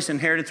 the glorious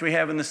inheritance we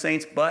have in the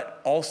saints,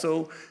 but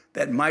also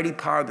that mighty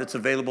power that's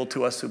available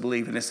to us who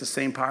believe. And it's the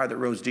same power that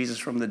rose Jesus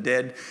from the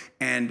dead,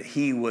 and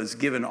he was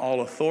given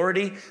all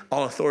authority.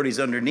 All authority is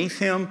underneath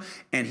him,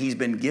 and he's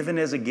been given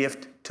as a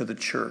gift to the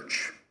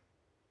church.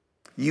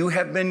 You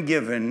have been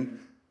given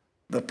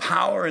the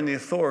power and the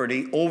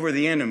authority over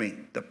the enemy.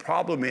 The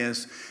problem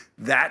is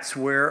that's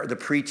where the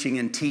preaching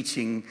and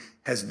teaching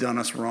has done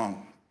us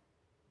wrong.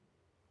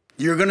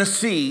 You're going to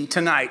see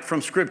tonight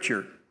from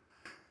Scripture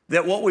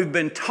that what we've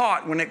been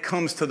taught when it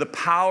comes to the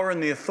power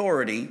and the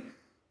authority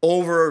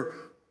over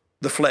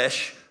the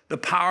flesh, the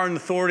power and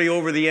authority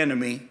over the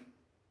enemy,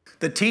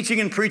 the teaching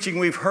and preaching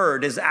we've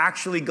heard has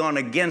actually gone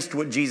against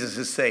what Jesus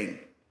is saying.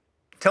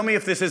 Tell me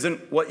if this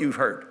isn't what you've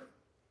heard.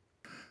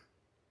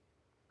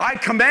 I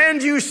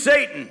command you,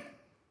 Satan.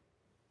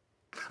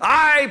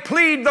 I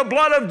plead the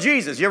blood of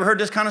Jesus. You ever heard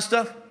this kind of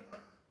stuff?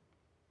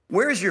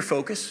 Where is your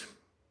focus?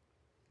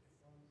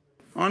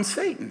 On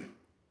Satan.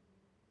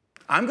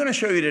 I'm going to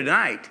show you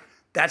tonight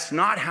that's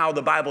not how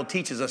the Bible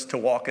teaches us to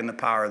walk in the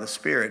power of the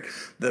Spirit.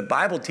 The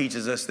Bible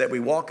teaches us that we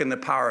walk in the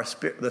power of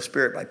the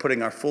Spirit by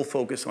putting our full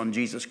focus on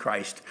Jesus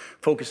Christ,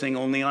 focusing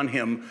only on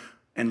him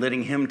and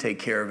letting him take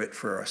care of it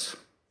for us.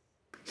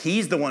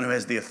 He's the one who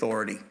has the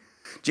authority.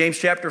 James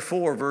chapter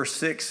 4, verse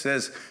 6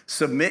 says,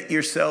 submit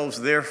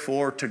yourselves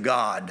therefore to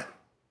God.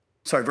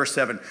 Sorry, verse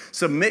 7.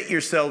 Submit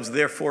yourselves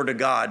therefore to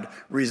God.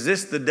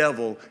 Resist the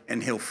devil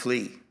and he'll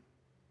flee.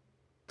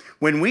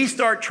 When we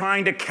start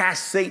trying to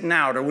cast Satan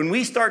out, or when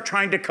we start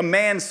trying to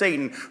command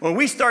Satan, when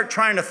we start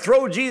trying to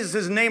throw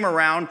Jesus' name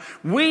around,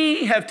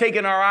 we have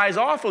taken our eyes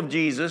off of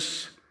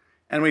Jesus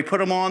and we put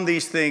them on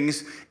these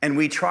things and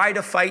we try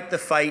to fight the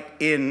fight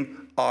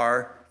in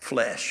our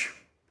flesh.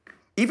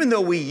 Even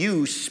though we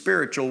use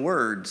spiritual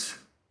words.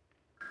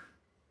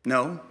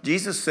 No,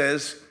 Jesus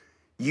says,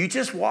 you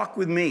just walk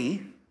with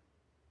me,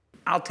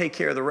 I'll take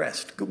care of the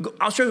rest.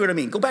 I'll show you what I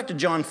mean. Go back to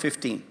John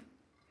 15.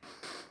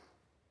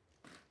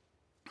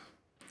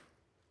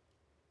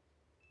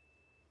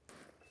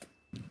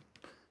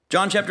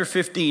 John chapter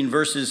 15,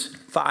 verses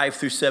 5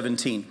 through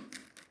 17.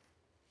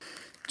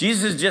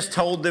 Jesus has just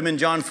told them in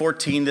John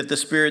 14 that the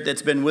Spirit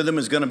that's been with him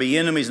is going to be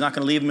in him. He's not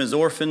going to leave them as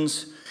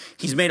orphans.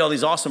 He's made all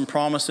these awesome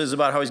promises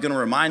about how he's going to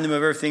remind them of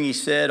everything he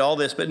said, all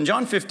this. But in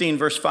John 15,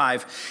 verse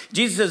 5,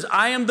 Jesus says,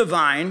 I am the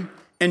vine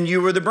and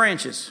you are the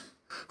branches.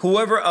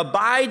 Whoever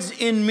abides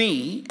in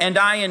me and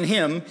I in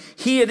him,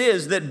 he it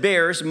is that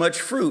bears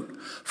much fruit.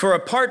 For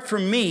apart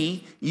from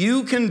me,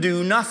 you can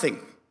do nothing.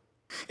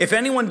 If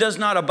anyone does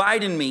not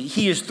abide in me,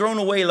 he is thrown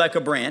away like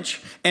a branch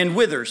and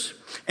withers.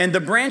 And the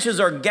branches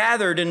are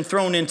gathered and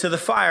thrown into the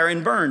fire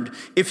and burned.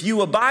 If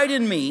you abide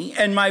in me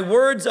and my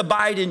words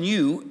abide in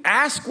you,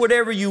 ask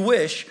whatever you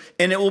wish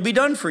and it will be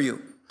done for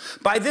you.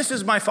 By this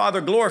is my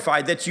Father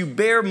glorified, that you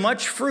bear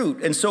much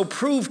fruit, and so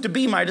prove to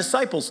be my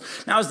disciples.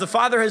 Now, as the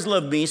Father has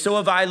loved me, so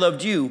have I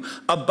loved you.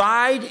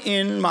 Abide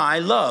in my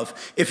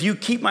love. If you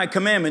keep my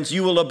commandments,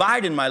 you will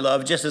abide in my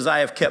love, just as I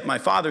have kept my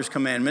Father's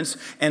commandments,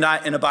 and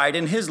abide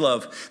in his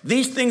love.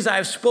 These things I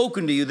have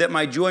spoken to you, that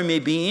my joy may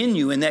be in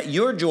you, and that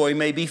your joy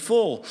may be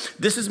full.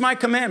 This is my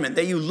commandment,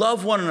 that you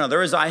love one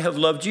another as I have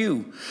loved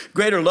you.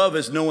 Greater love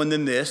is no one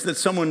than this, that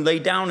someone lay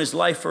down his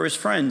life for his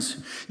friends.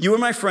 You are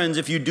my friends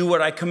if you do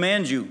what I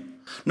command you.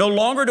 No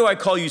longer do I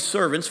call you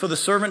servants, for the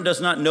servant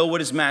does not know what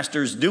his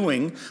master is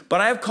doing,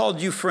 but I have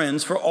called you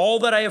friends, for all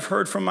that I have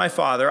heard from my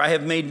Father I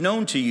have made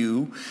known to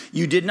you.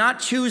 You did not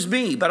choose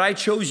me, but I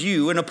chose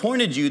you and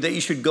appointed you that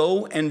you should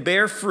go and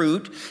bear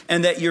fruit,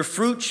 and that your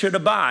fruit should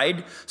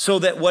abide, so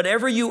that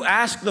whatever you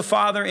ask the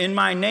Father in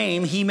my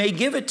name, he may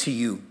give it to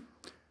you.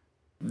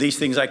 These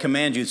things I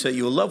command you, so that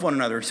you will love one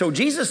another. So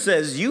Jesus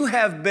says you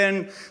have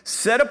been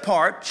set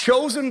apart,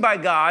 chosen by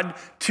God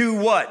to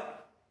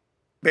what?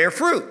 Bear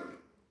fruit.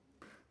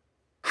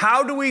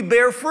 How do we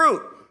bear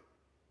fruit?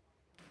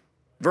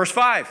 Verse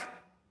 5,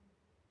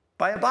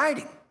 by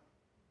abiding.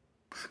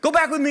 Go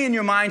back with me in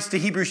your minds to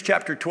Hebrews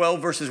chapter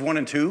 12, verses 1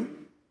 and 2.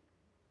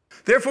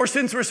 Therefore,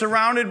 since we're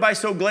surrounded by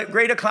so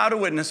great a cloud of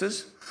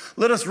witnesses,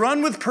 let us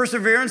run with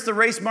perseverance the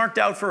race marked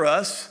out for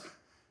us,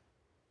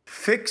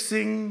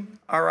 fixing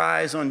our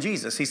eyes on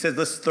Jesus. He says,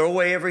 let's throw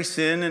away every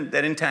sin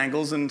that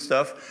entangles and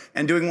stuff,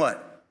 and doing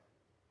what?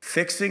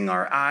 Fixing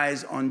our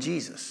eyes on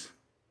Jesus,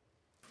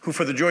 who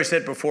for the joy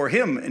set before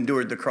him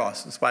endured the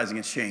cross, despising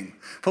its shame.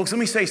 Folks, let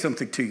me say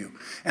something to you.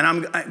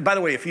 And by the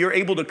way, if you're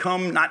able to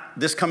come, not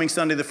this coming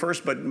Sunday the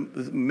 1st,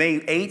 but May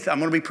 8th, I'm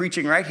going to be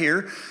preaching right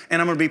here.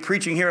 And I'm going to be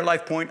preaching here at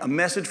Life Point a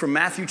message from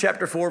Matthew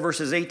chapter 4,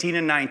 verses 18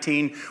 and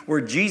 19,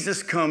 where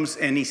Jesus comes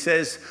and he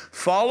says,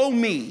 follow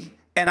me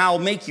and I'll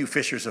make you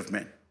fishers of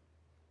men.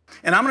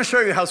 And I'm going to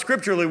show you how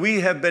scripturally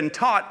we have been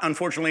taught,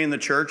 unfortunately, in the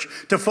church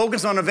to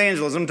focus on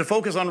evangelism, to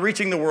focus on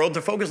reaching the world,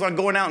 to focus on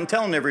going out and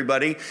telling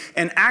everybody.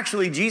 And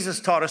actually,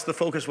 Jesus taught us the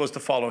focus was to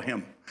follow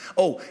him.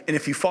 Oh, and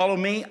if you follow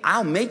me,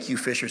 I'll make you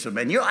fishers of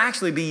men. You'll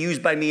actually be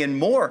used by me in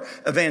more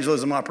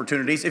evangelism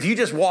opportunities if you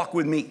just walk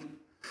with me.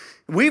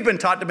 We've been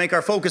taught to make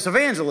our focus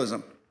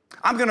evangelism.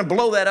 I'm going to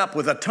blow that up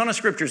with a ton of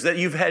scriptures that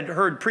you've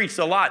heard preached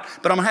a lot,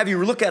 but I'm going to have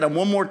you look at them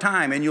one more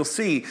time, and you'll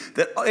see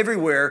that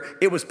everywhere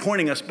it was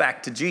pointing us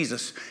back to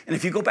Jesus. And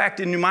if you go back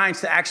in your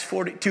minds to Acts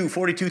 42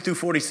 through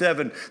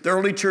 47, the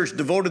early church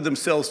devoted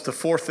themselves to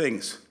 4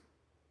 things: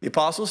 the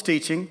apostles'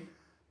 teaching,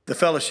 the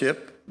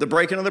fellowship, the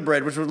breaking of the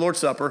bread, which was Lord's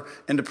Supper,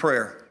 and to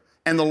prayer.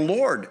 And the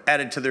Lord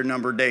added to their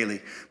number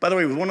daily. By the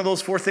way, was one of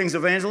those 4 things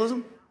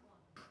evangelism?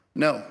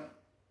 No.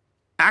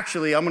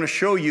 Actually, I'm going to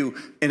show you,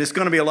 and it's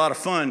going to be a lot of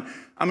fun,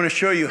 I'm going to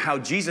show you how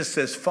Jesus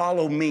says,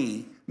 follow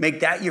me, make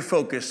that your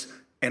focus,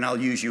 and I'll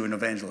use you in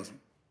evangelism.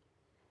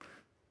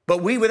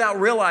 But we, without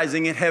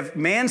realizing it, have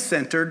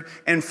man-centered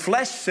and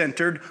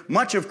flesh-centered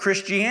much of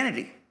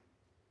Christianity.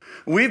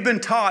 We've been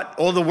taught,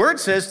 oh, the word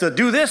says to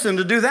do this and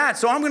to do that,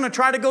 so I'm going to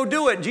try to go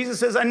do it. Jesus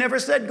says, I never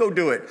said go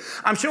do it.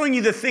 I'm showing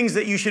you the things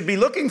that you should be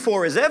looking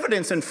for as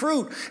evidence and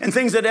fruit, and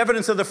things that are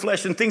evidence of the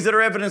flesh and things that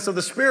are evidence of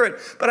the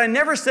spirit. But I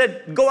never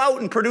said go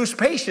out and produce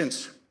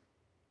patience.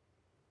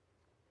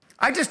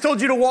 I just told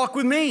you to walk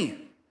with me.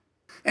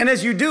 And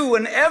as you do,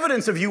 an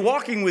evidence of you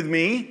walking with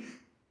me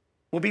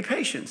will be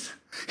patience.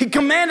 He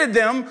commanded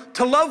them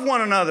to love one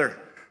another.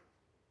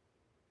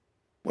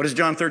 What does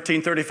John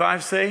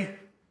 13:35 say?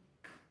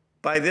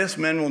 By this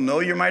men will know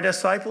you're my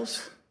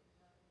disciples,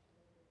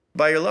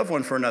 by your love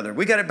one for another.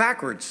 We got it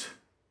backwards.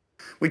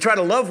 We try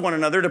to love one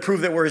another to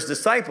prove that we're his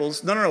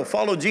disciples. No,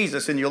 follow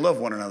Jesus and you'll love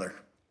one another.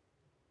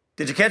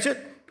 Did you catch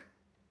it?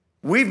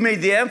 We've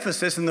made the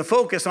emphasis and the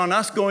focus on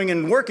us going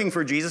and working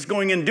for Jesus,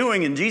 going and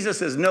doing, and Jesus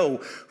says, no,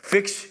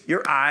 fix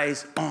your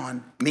eyes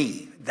on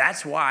me.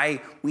 That's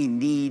why we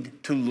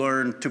need to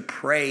learn to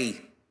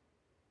pray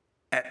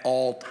at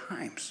all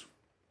times.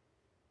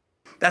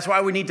 That's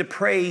why we need to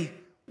pray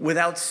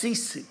without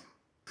ceasing.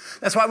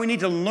 That's why we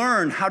need to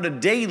learn how to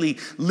daily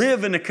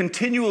live in a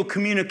continual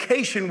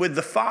communication with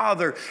the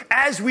Father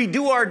as we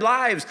do our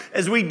lives,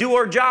 as we do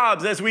our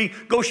jobs, as we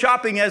go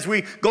shopping, as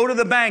we go to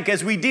the bank,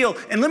 as we deal.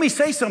 And let me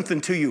say something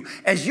to you.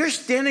 As you're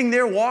standing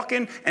there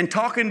walking and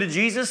talking to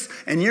Jesus,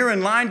 and you're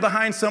in line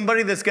behind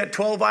somebody that's got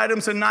 12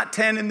 items and not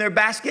 10 in their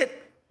basket,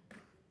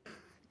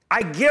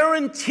 I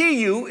guarantee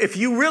you, if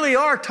you really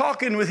are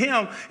talking with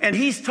him and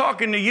he's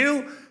talking to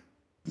you,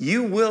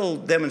 you will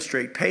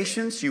demonstrate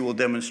patience, you will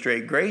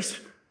demonstrate grace,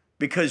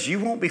 because you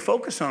won't be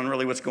focused on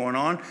really what's going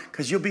on,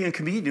 because you'll be in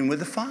communion with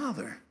the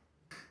Father.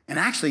 And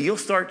actually, he'll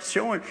start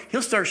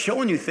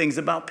showing you things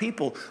about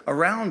people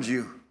around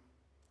you.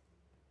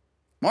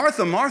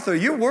 Martha, Martha,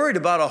 you're worried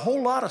about a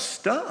whole lot of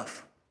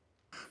stuff.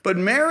 But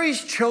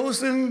Mary's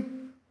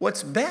chosen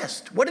what's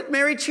best. What did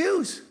Mary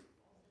choose?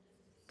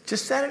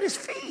 Just sat at his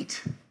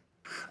feet.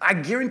 I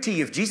guarantee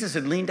you, if Jesus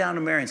had leaned down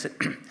to Mary and said,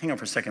 hang on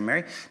for a second,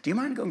 Mary, do you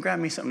mind going to grab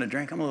me something to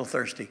drink? I'm a little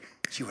thirsty.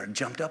 She would have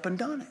jumped up and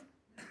done it.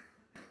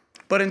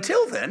 But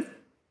until then,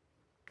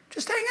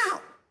 just hang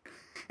out.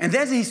 And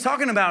then he's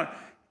talking about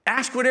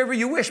Ask whatever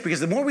you wish,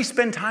 because the more we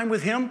spend time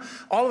with him,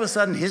 all of a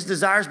sudden his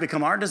desires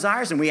become our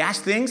desires, and we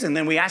ask things, and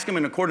then we ask him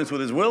in accordance with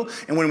his will.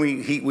 And when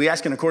we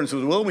ask in accordance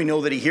with his will, we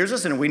know that he hears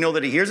us, and we know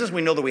that he hears us.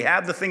 We know that we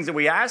have the things that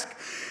we ask.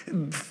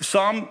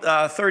 Psalm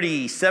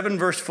 37,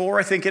 verse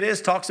 4, I think it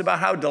is, talks about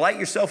how delight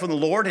yourself in the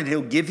Lord, and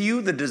he'll give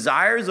you the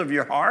desires of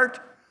your heart.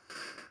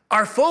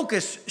 Our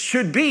focus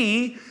should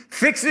be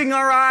fixing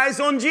our eyes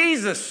on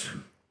Jesus.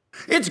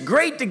 It's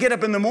great to get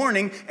up in the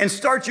morning and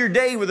start your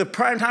day with a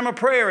prime time of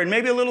prayer and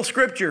maybe a little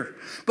scripture.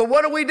 But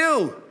what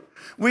do?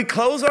 We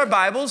close our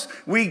Bibles,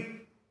 we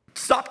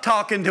stop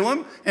talking to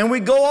him, and we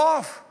go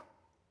off.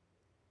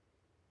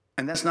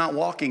 And that's not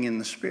walking in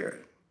the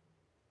Spirit.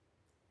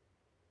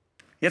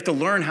 You have to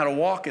learn how to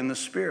walk in the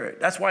Spirit.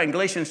 That's why in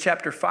Galatians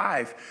chapter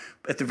 5,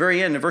 at the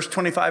very end, in verse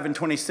 25 and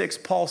 26,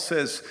 Paul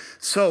says,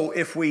 so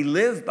if we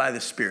live by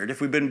the Spirit,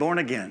 if we've been born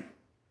again,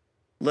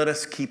 let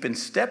us keep in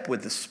step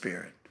with the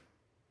Spirit.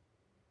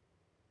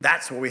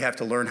 That's what we have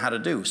to learn how to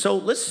do. So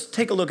let's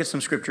take a look at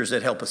some scriptures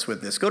that help us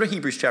with this. Go to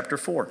Hebrews chapter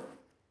 4.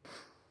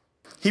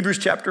 Hebrews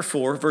chapter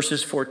 4,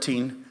 verses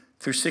 14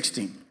 through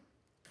 16.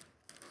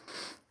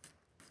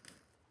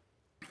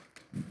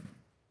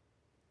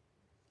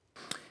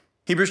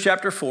 Hebrews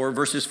chapter 4,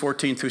 verses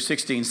 14 through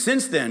 16.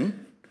 Since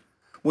then,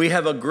 we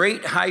have a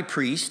great high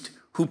priest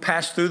who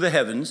passed through the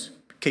heavens,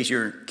 in case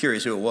you're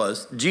curious who it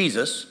was,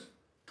 Jesus,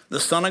 the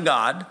Son of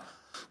God.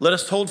 Let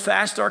us hold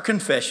fast our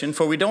confession,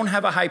 for we don't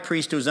have a high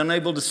priest who is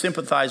unable to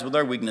sympathize with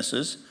our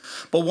weaknesses,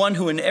 but one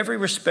who in every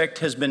respect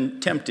has been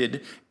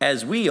tempted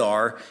as we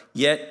are,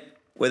 yet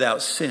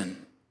without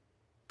sin.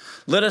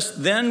 Let us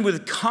then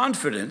with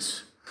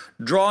confidence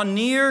draw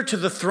near to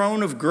the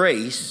throne of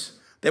grace,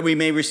 that we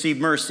may receive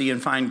mercy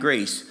and find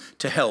grace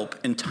to help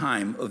in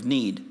time of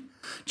need.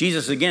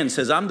 Jesus again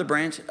says, I'm the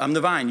branch, I'm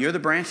the vine, you're the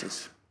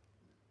branches.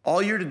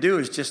 All you're to do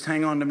is just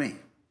hang on to me.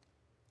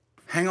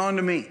 Hang on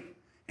to me.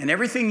 And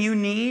everything you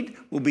need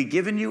will be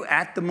given you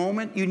at the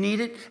moment you need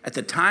it, at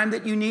the time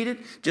that you need it.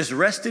 Just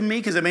rest in me,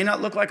 because it may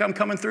not look like I'm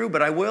coming through,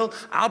 but I will.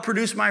 I'll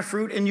produce my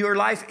fruit in your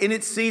life in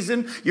its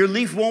season. Your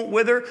leaf won't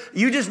wither.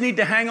 You just need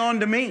to hang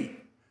on to me.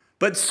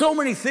 But so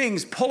many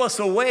things pull us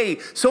away.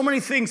 So many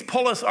things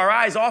pull our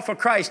eyes off of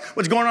Christ.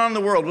 What's going on in the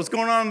world? What's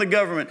going on in the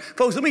government?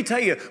 Folks, let me tell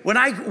you, when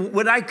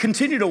I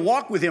continue to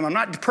walk with him, I'm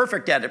not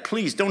perfect at it.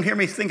 Please don't hear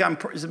me think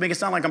make it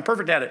sound like I'm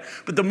perfect at it.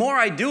 But the more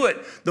I do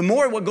it, the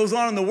more what goes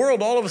on in the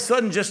world all of a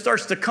sudden just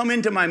starts to come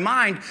into my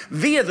mind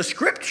via the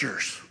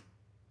scriptures.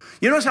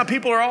 You notice how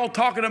people are all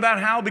talking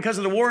about how because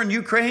of the war in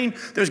Ukraine,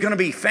 there's going to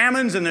be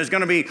famines and there's going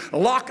to be a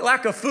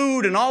lack of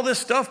food and all this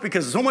stuff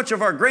because so much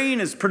of our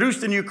grain is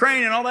produced in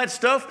Ukraine and all that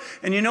stuff.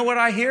 And you know what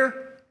I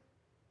hear?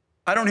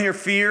 I don't hear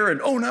fear and,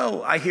 oh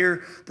no, I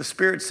hear the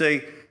Spirit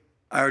say,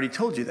 I already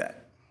told you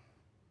that.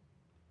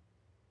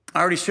 I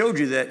already showed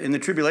you that in the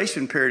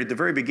tribulation period at the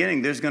very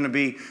beginning, there's going to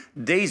be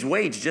day's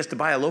wage just to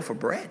buy a loaf of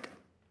bread.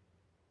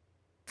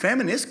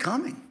 Famine is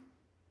coming.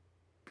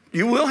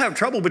 You will have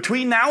trouble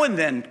between now and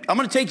then. I'm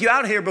going to take you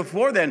out here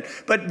before then,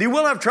 but you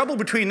will have trouble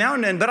between now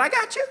and then, but I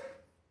got you.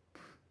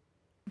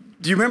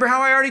 Do you remember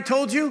how I already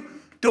told you?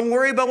 Don't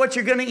worry about what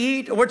you're going to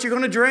eat or what you're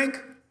going to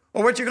drink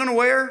or what you're going to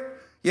wear.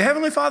 Your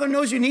Heavenly Father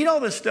knows you need all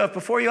this stuff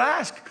before you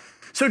ask.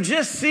 So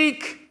just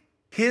seek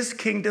his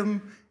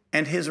kingdom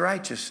and his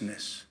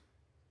righteousness.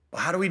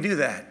 Well, how do we do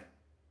that?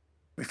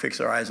 We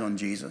fix our eyes on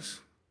Jesus.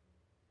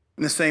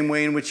 In the same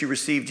way in which you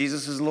receive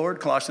Jesus as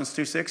Lord, Colossians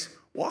 2:6,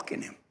 walk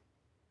in him.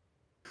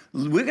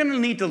 We're going to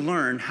need to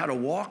learn how to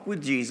walk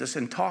with Jesus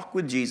and talk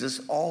with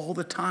Jesus all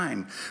the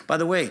time. By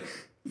the way,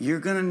 you're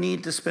going to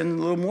need to spend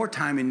a little more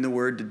time in the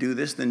Word to do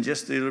this than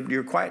just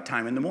your quiet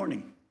time in the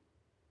morning.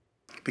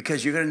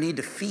 Because you're going to need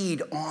to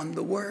feed on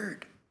the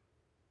Word.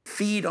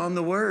 Feed on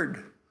the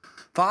Word.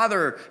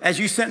 Father, as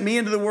you sent me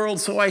into the world,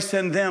 so I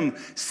send them.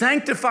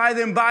 Sanctify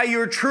them by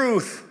your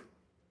truth.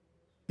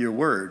 Your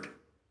Word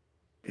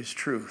is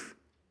truth.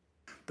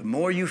 The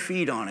more you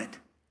feed on it,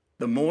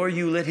 the more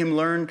you let him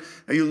learn,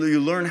 you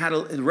learn how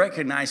to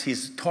recognize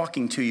he's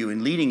talking to you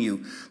and leading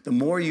you, the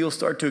more you'll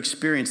start to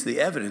experience the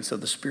evidence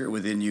of the Spirit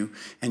within you.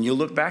 And you'll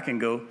look back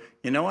and go,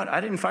 you know what? I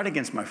didn't fight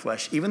against my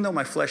flesh, even though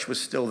my flesh was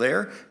still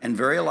there and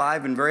very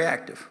alive and very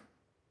active.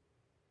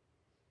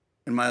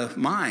 In my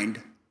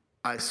mind,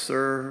 I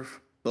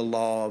serve the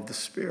law of the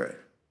Spirit,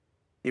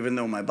 even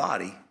though my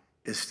body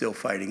is still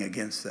fighting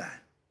against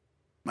that.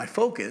 My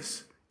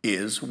focus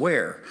is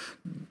where?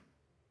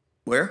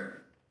 Where?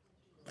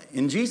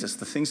 In Jesus,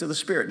 the things of the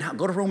Spirit. Now,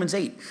 go to Romans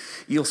 8.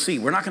 You'll see.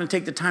 We're not going to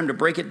take the time to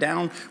break it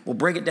down. We'll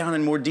break it down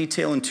in more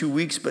detail in 2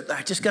 weeks, but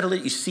I just got to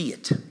let you see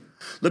it.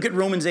 Look at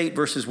Romans 8,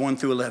 verses 1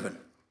 through 11.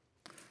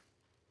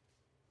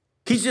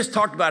 He's just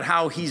talked about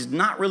how he's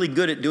not really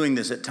good at doing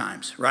this at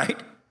times, right?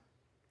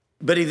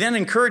 But he then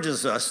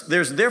encourages us,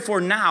 there's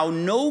therefore now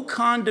no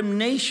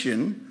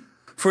condemnation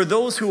for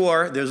those who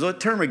are, there's a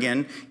term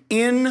again,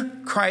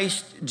 in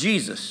Christ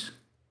Jesus.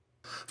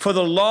 For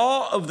the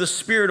law of the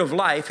Spirit of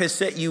life has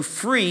set you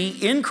free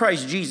in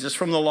Christ Jesus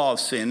from the law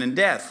of sin and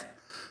death.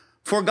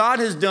 For God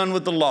has done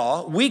what the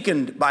law,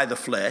 weakened by the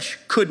flesh,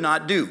 could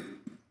not do.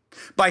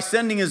 By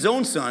sending his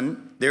own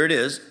Son there it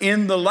is,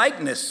 in the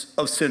likeness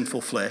of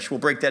sinful flesh. We'll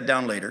break that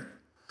down later.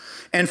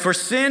 And for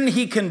sin,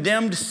 he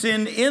condemned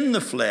sin in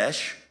the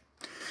flesh,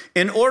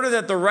 in order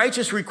that the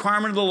righteous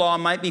requirement of the law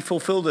might be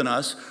fulfilled in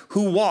us,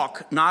 who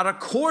walk not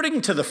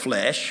according to the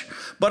flesh,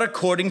 but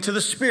according to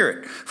the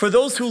Spirit. For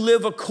those who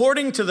live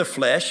according to the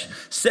flesh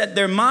set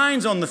their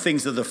minds on the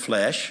things of the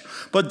flesh,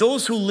 but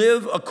those who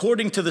live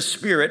according to the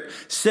Spirit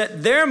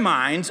set their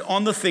minds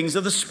on the things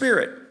of the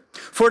Spirit.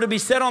 For to be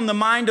set on the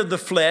mind of the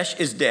flesh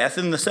is death,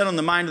 and the set on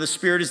the mind of the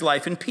Spirit is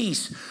life and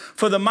peace.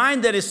 For the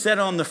mind that is set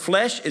on the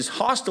flesh is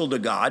hostile to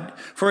God,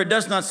 for it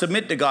does not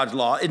submit to God's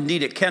law.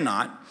 Indeed, it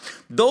cannot.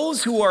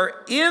 Those who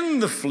are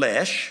in the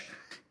flesh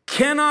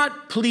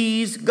cannot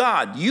please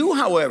God. You,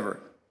 however,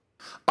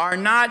 are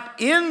not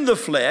in the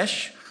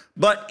flesh,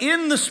 but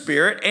in the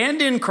Spirit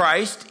and in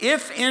Christ,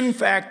 if in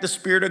fact the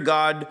Spirit of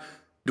God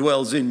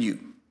dwells in you.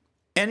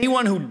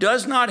 Anyone who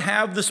does not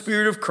have the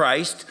Spirit of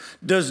Christ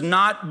does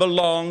not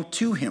belong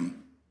to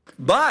him.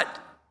 But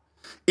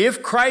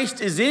if Christ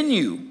is in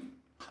you,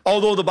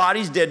 although the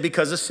body's dead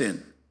because of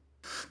sin,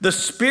 the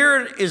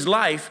Spirit is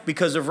life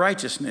because of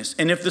righteousness.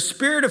 And if the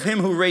Spirit of him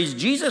who raised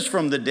Jesus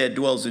from the dead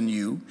dwells in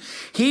you,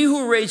 he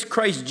who raised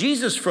Christ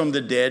Jesus from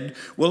the dead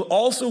will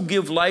also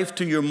give life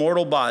to your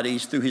mortal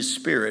bodies through his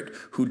Spirit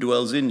who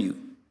dwells in you.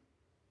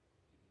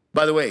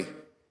 By the way,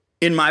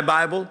 in my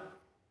Bible,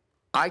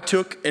 I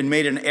took and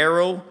made an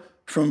arrow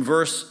from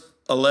verse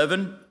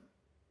 11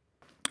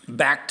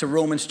 back to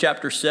Romans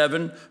chapter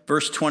 7,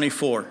 verse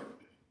 24,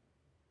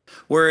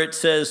 where it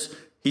says,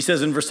 he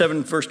says in verse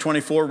 7, verse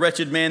 24,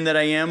 wretched man that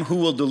I am, who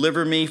will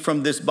deliver me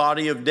from this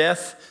body of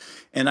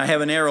death? And I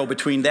have an arrow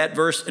between that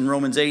verse and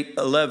Romans 8,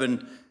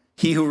 11.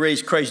 He who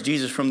raised Christ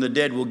Jesus from the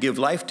dead will give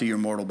life to your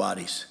mortal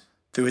bodies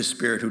through his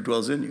Spirit who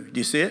dwells in you. Do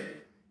you see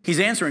it? He's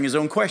answering his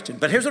own question.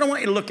 But here's what I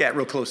want you to look at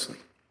real closely.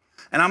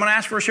 And I'm going to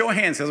ask for a show of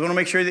hands because I want to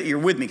make sure that you're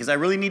with me, because I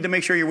really need to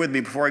make sure you're with me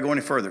before I go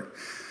any further.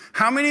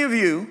 How many of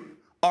you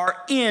are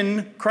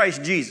in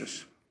Christ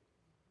Jesus?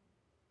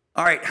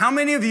 All right, how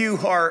many of you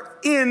are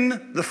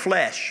in the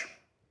flesh?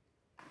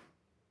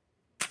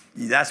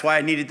 That's why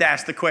I needed to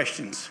ask the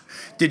questions.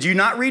 Did you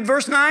not read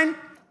verse 9?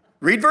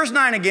 Read verse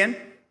 9 again.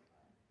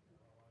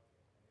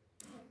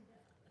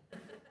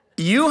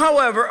 You,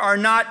 however, are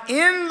not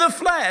in the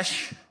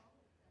flesh,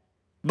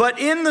 but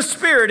in the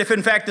Spirit, if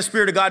in fact the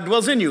Spirit of God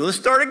dwells in you. Let's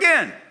start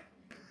again.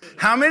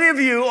 How many of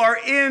you are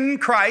in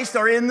Christ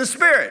or in the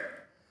Spirit?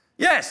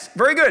 Yes,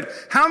 very good.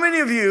 How many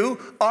of you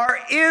are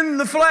in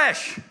the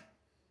flesh?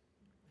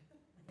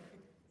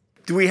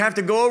 Do we have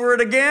to go over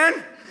it again?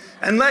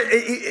 And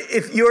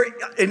let's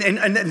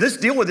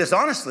deal with this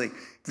honestly.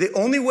 The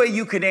only way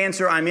you could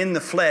answer I'm in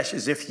the flesh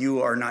is if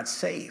you are not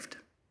saved.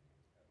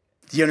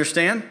 Do you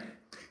understand?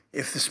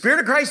 If the Spirit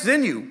of Christ is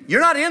in you,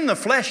 you're not in the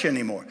flesh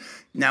anymore.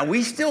 Now,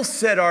 we still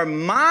set our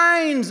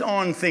minds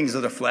on things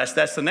of the flesh.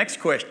 That's the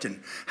next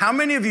question. How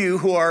many of you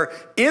who are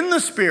in the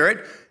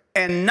Spirit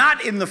and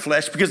not in the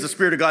flesh, because the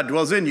Spirit of God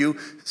dwells in you,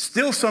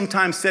 still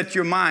sometimes set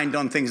your mind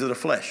on things of the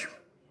flesh?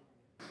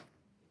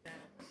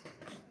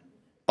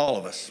 All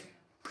of us.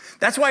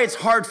 That's why it's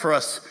hard for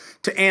us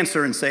to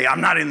answer and say, I'm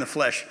not in the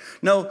flesh.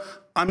 No,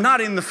 I'm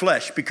not in the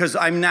flesh because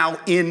I'm now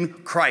in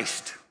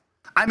Christ.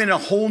 I'm in a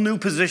whole new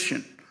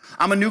position.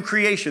 I'm a new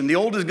creation. The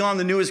old is gone,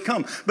 the new has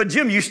come. But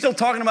Jim, you're still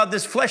talking about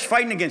this flesh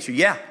fighting against you.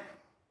 Yeah.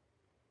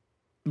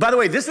 By the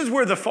way, this is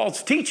where the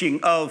false teaching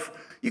of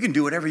you can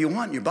do whatever you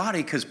want in your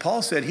body, because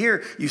Paul said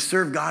here, you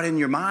serve God in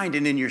your mind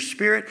and in your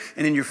spirit,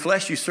 and in your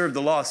flesh you serve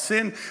the law of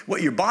sin.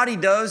 What your body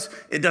does,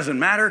 it doesn't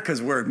matter,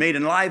 because we're made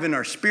alive in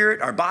our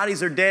spirit. Our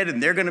bodies are dead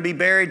and they're going to be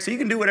buried, so you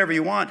can do whatever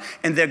you want.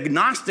 And the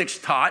Gnostics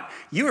taught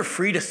you are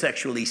free to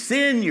sexually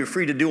sin, you're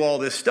free to do all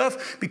this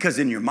stuff, because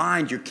in your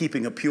mind you're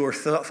keeping a pure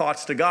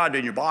thoughts to God,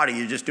 in your body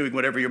you're just doing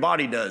whatever your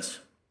body does.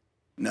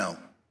 No.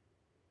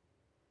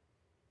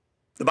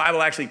 The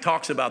Bible actually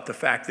talks about the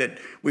fact that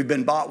we've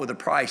been bought with a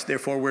price,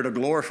 therefore we're to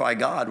glorify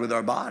God with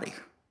our body.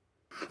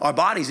 Our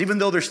bodies, even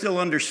though they're still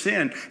under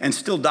sin and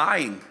still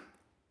dying,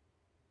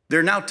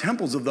 they're now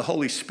temples of the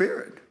Holy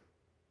Spirit.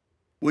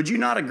 Would you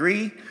not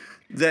agree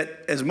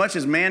that as much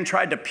as man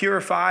tried to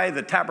purify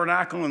the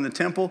tabernacle and the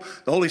temple,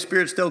 the Holy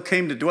Spirit still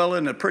came to dwell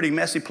in a pretty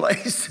messy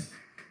place?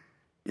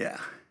 Yeah.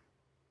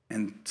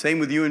 And same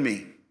with you and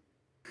me.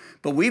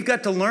 But we've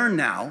got to learn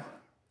now,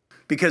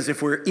 because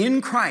if we're in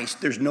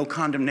Christ, there's no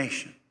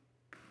condemnation.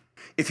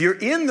 If you're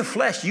in the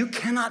flesh, you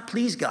cannot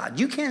please God.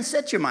 You can't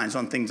set your minds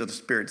on things of the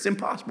Spirit. It's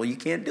impossible. You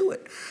can't do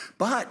it.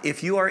 But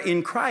if you are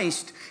in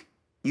Christ,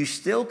 you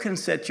still can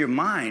set your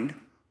mind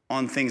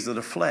on things of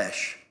the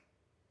flesh.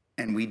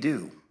 And we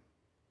do.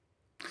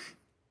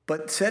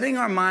 But setting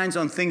our minds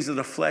on things of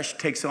the flesh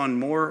takes on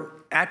more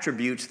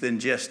attributes than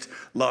just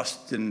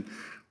lust and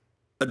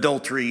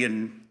adultery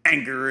and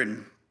anger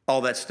and all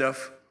that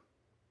stuff.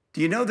 Do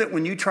you know that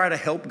when you try to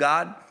help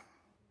God,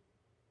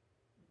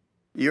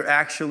 you're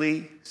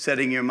actually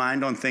setting your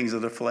mind on things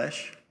of the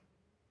flesh?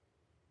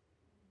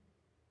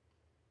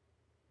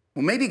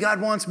 Well, maybe God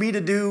wants me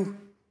to do.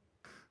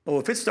 Oh,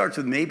 if it starts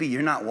with maybe,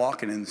 you're not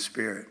walking in the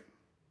Spirit.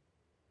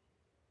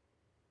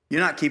 You're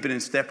not keeping in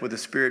step with the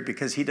Spirit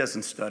because he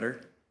doesn't stutter.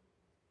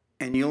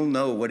 And you'll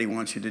know what he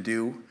wants you to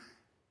do.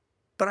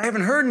 But I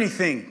haven't heard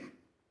anything.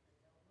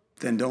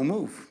 Then don't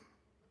move.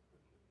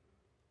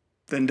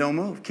 Then don't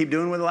move. Keep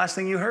doing what the last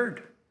thing you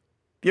heard.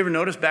 You ever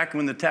notice back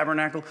when the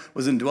tabernacle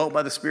was indwelt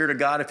by the Spirit of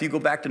God? If you go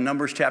back to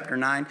Numbers chapter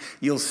 9,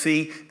 you'll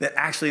see that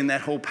actually in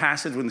that whole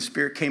passage when the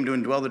Spirit came to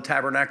indwell the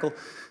tabernacle,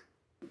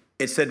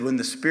 it said when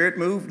the Spirit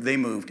moved, they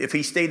moved. If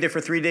he stayed there for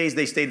 3 days,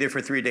 they stayed there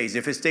for 3 days.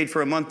 If it stayed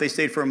for a month, they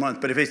stayed for a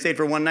month. But if they stayed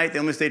for one night, they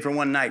only stayed for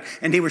one night.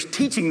 And he was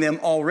teaching them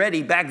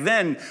already back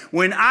then,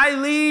 when I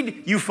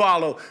lead, you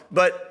follow.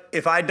 But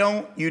if I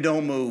don't, you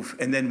don't move.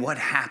 And then what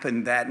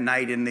happened that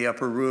night in the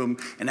upper room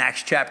in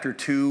Acts chapter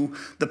 2?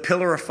 The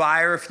pillar of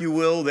fire, if you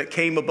will, that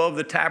came above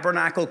the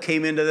tabernacle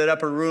came into that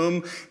upper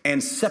room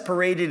and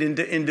separated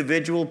into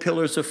individual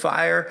pillars of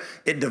fire.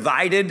 It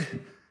divided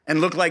and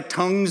looked like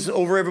tongues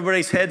over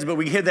everybody's heads, but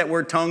we hear that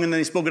word tongue and then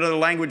they spoke in other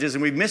languages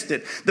and we missed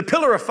it. The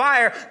pillar of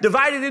fire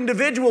divided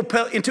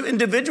into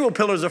individual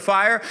pillars of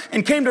fire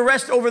and came to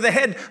rest over the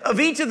head of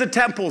each of the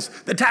temples,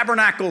 the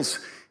tabernacles,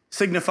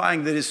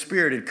 signifying that his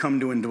Spirit had come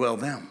to indwell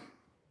them.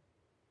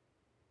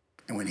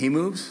 And when he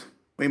moves,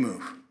 we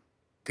move.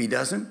 If he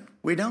doesn't,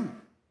 we don't.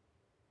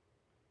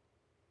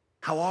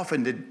 How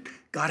often did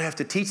God have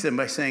to teach them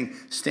by saying,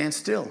 stand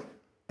still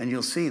and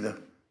you'll see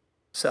the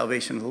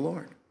salvation of the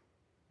Lord?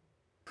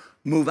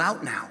 Move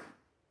out now.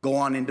 Go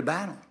on into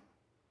battle.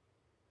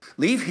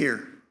 Leave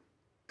here.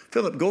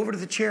 Philip, go over to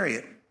the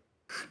chariot.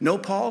 No,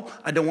 Paul,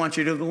 I don't want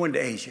you to go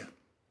into Asia.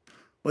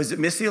 Was it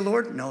Mysia,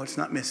 Lord? No, it's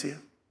not Mysia.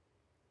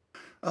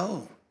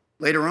 Oh,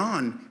 later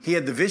on, he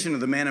had the vision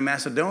of the man in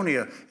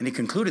Macedonia, and he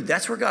concluded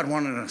that's where God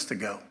wanted us to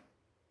go.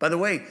 By the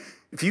way,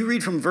 if you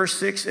read from verse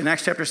 6 in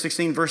Acts chapter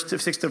 16, verse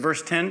 6 to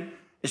verse 10,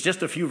 it's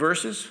just a few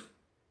verses.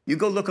 You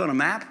go look on a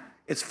map,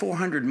 it's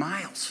 400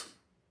 miles.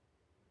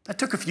 That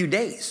took a few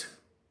days.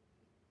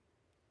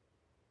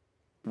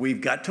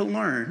 We've got to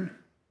learn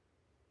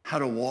how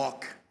to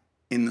walk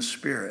in the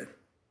Spirit.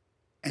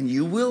 And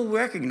you will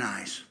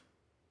recognize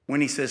when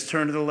he says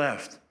turn to the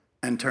left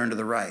and turn to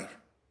the right.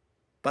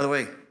 By the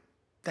way,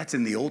 that's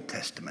in the Old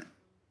Testament.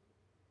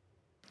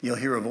 You'll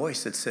hear a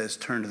voice that says,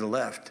 turn to the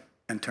left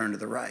and turn to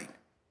the right.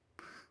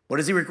 What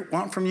does he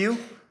want from you?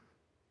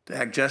 To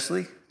act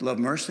justly, love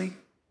mercy,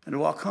 and to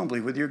walk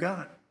humbly with your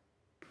God.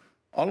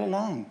 All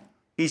along,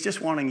 he's just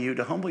wanting you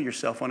to humble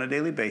yourself on a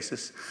daily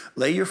basis,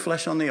 lay your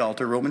flesh on the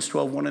altar, Romans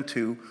 12, 1 and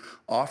 2,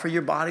 offer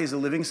your body as a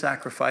living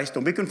sacrifice.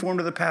 Don't be conformed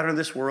to the pattern of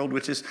this world,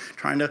 which is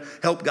trying to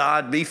help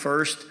God be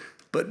first,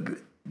 but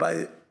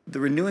by the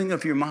renewing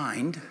of your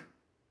mind.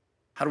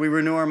 How do we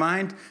renew our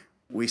mind?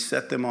 We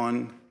set them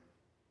on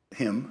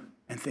him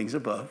and things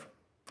above.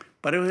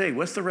 But hey,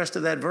 what's the rest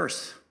of that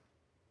verse?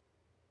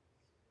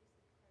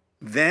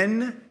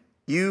 Then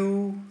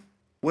you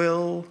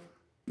will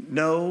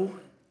know,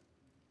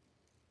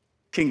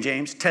 King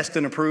James, test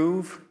and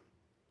approve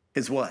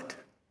his what?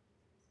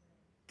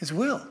 His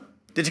will.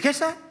 Did you catch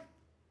that?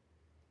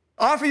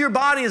 Offer your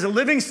body as a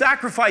living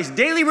sacrifice.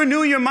 Daily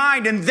renew your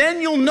mind, and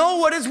then you'll know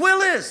what his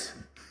will is.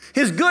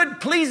 His good,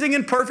 pleasing,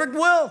 and perfect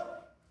will.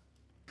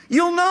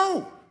 You'll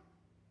know.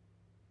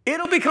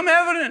 It'll become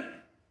evident.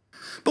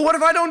 But what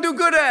if I don't do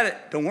good at it?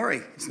 Don't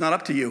worry. It's not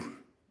up to you.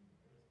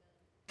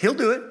 He'll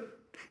do it.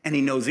 And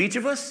he knows each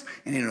of us,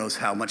 and he knows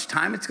how much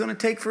time it's going to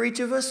take for each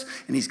of us,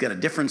 and he's got a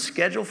different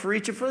schedule for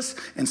each of us,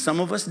 and some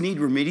of us need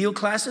remedial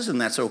classes, and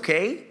that's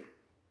okay.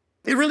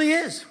 It really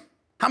is.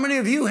 How many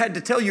of you had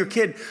to tell your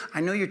kid,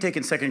 I know you're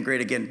taking second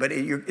grade again, but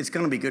it's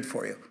going to be good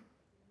for you?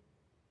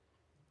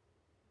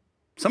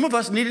 Some of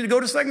us needed to go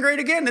to second grade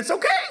again. It's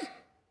okay.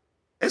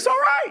 It's all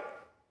right.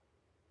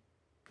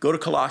 Go to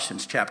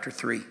Colossians chapter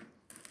 3.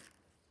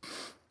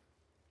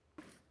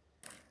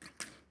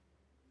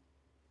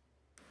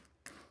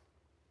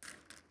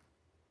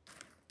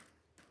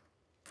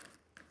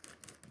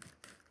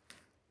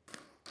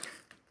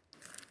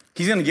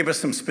 He's going to give us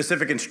some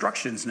specific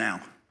instructions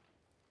now,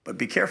 but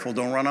be careful,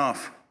 don't run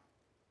off.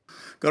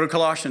 Go to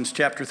Colossians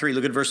chapter 3,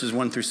 look at verses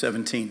 1 through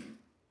 17.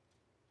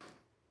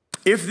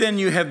 If then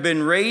you have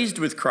been raised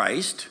with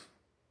Christ,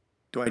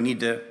 do I need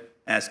to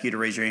ask you to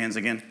raise your hands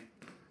again?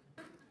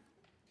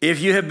 If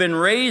you have been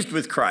raised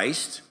with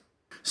Christ,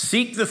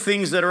 seek the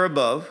things that are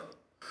above,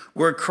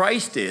 where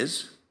Christ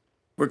is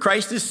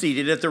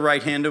seated at the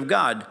right hand of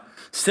God.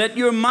 Set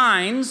your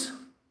minds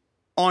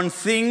on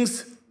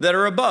things that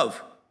are above.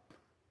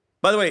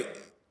 By the way,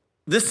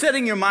 this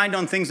setting your mind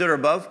on things that are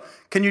above,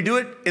 can you do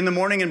it in the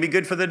morning and be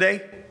good for the day?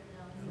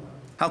 No.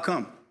 How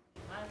come?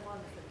 I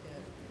want to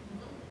forget.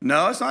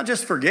 No, it's not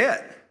just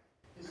forget.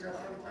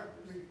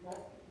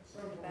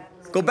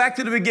 Go back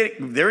to the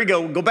beginning. There we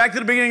go. Go back to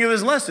the beginning of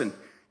his lesson.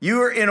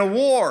 You are in a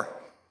war.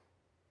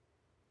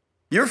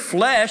 Your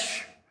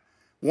flesh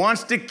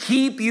wants to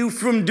keep you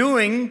from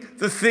doing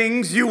the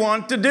things you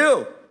want to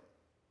do.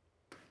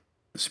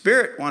 The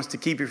Spirit wants to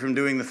keep you from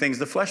doing the things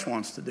the flesh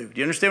wants to do. Do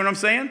you understand what I'm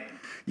saying?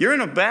 You're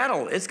in a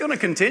battle. It's going to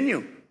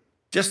continue.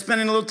 Just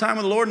spending a little time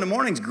with the Lord in the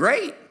morning is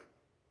great.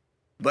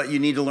 But you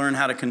need to learn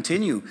how to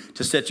continue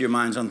to set your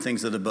minds on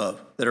things that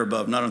are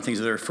above, not on things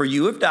that are. For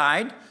you have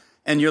died,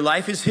 and your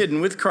life is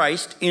hidden with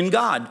Christ in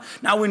God.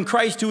 Now, when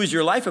Christ, who is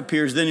your life,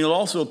 appears, then you'll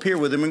also appear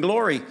with him in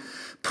glory.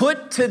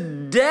 Put to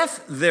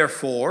death,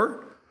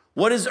 therefore,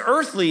 what is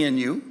earthly in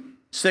you,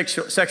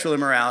 sexual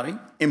immorality,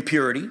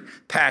 impurity,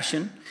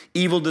 passion,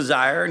 evil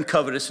desire, and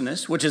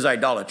covetousness, which is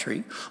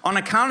idolatry. On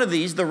account of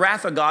these, the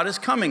wrath of God is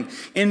coming.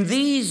 In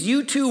these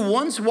you too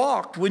once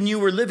walked when you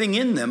were living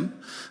in them,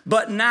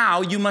 but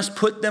now you must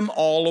put them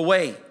all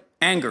away.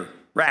 Anger,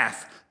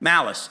 wrath,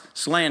 malice,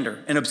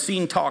 slander, and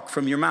obscene talk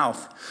from your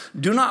mouth.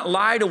 Do not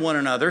lie to one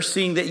another,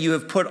 seeing that you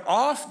have put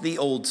off the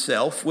old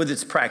self with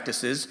its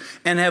practices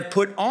and have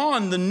put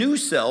on the new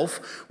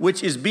self,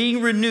 which is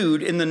being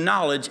renewed in the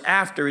knowledge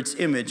after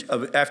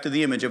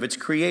the image of its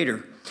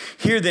creator.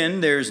 Here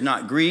then, there's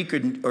not Greek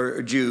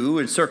or Jew,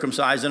 and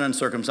circumcised and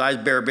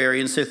uncircumcised,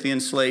 barbarian,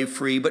 Scythian, slave,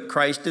 free, but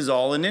Christ is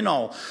all and in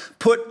all.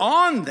 Put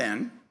on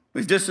then,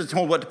 we've just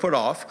told what to put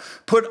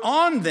off. Put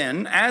on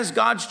then, as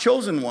God's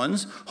chosen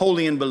ones,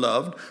 holy and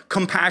beloved,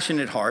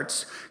 compassionate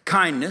hearts,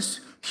 kindness,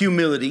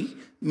 humility,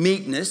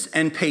 meekness,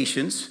 and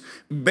patience,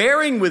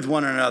 bearing with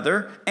one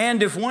another,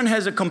 and if one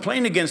has a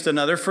complaint against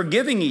another,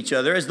 forgiving each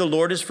other, as the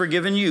Lord has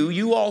forgiven you,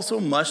 you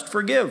also must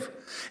forgive.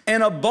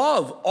 And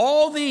above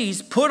all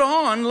these, put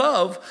on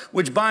love,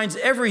 which binds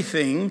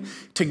everything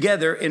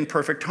together in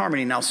perfect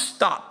harmony. Now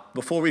stop.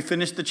 Before we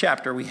finish the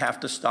chapter, we have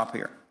to stop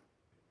here.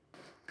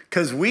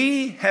 Because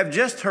we have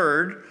just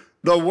heard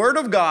the word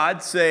of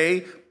God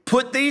say,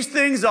 put these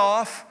things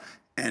off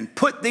and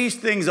put these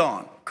things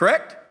on.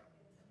 Correct?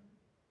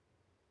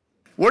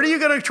 What are you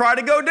going to try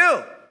to go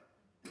do?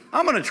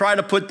 I'm going to try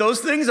to put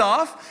those things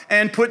off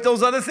and put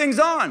those other things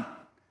on.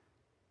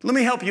 Let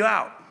me help you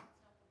out.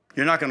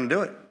 You're not going to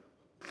do it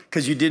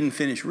because you didn't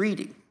finish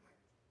reading.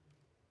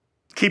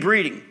 Keep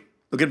reading.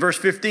 Look at verse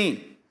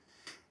 15.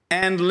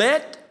 And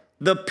let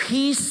the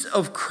peace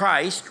of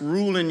Christ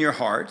rule in your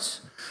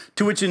hearts,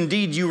 to which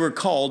indeed you were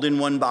called in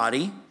one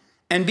body,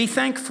 and be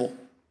thankful.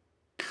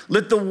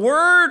 Let the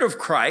word of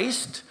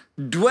Christ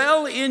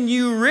dwell in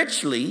you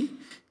richly,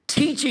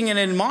 teaching and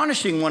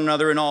admonishing one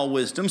another in all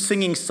wisdom,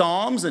 singing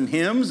psalms and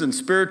hymns and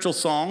spiritual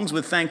songs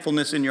with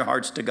thankfulness in your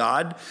hearts to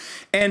God.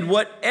 And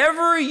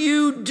whatever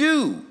you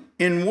do,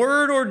 in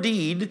word or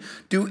deed,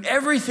 do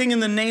everything in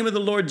the name of the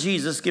Lord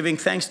Jesus, giving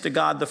thanks to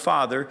God the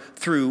Father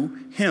through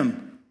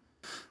him.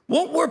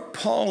 What were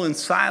Paul and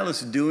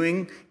Silas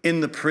doing in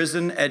the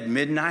prison at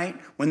midnight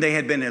when they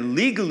had been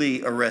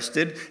illegally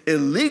arrested,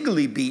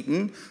 illegally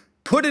beaten,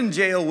 put in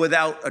jail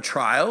without a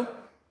trial?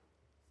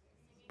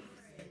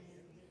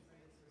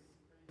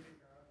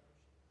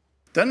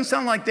 Doesn't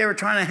sound like they were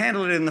trying to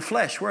handle it in the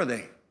flesh, were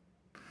they?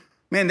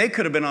 Man, they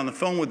could have been on the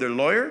phone with their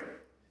lawyer.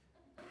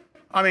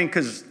 I mean,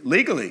 because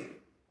legally,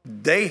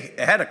 they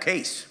had a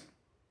case.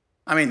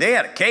 They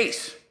had a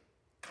case.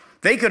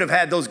 They could have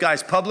had those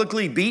guys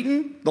publicly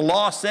beaten. The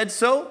law said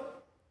so.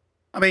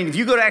 If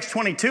you go to Acts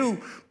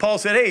 22, Paul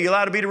said, hey, you're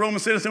allowed to beat a Roman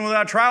citizen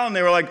without trial. And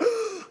they were like,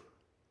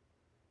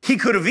 he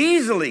could have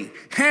easily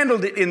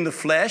handled it in the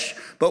flesh.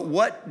 But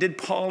what did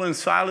Paul and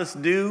Silas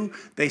do?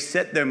 They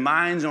set their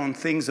minds on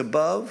things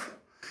above.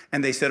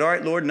 And they said, all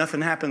right, Lord,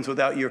 nothing happens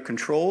without your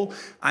control.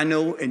 I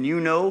know and you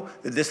know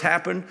that this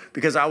happened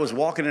because I was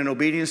walking in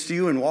obedience to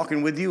you and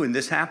walking with you, and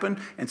this happened.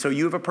 And so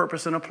you have a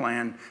purpose and a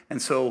plan.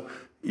 And so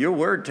your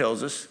word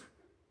tells us,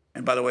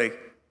 and by the way,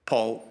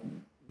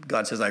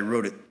 God says, I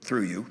wrote it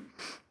through you.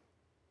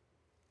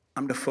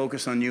 I'm to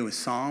focus on you with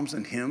psalms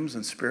and hymns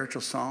and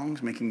spiritual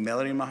songs, making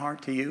melody in my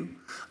heart to you.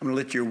 I'm going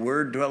to let your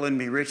word dwell in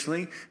me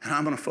richly, and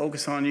I'm going to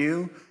focus on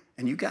you,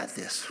 and you got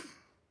this.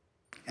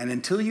 And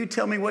until you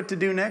tell me what to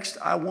do next,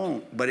 I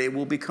won't, but it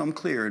will become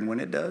clear, and when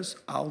it does,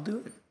 I'll do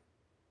it.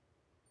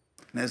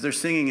 And as they're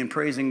singing and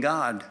praising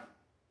God,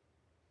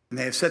 and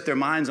they have set their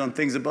minds on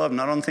things above,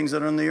 not on things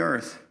that are on the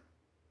earth,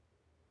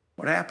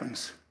 what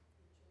happens?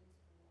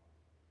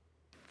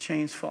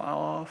 Chains fly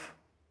off,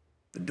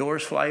 the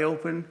doors fly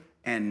open,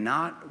 and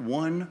not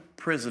one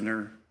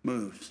prisoner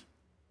moves.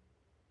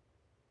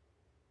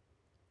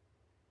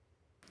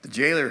 The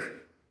jailer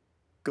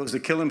goes to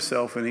kill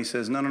himself, and he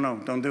says, no,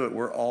 don't do it.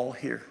 We're all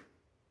here.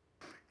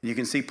 And you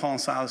can see Paul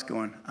and Silas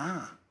going,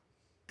 I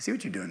see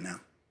what you're doing now.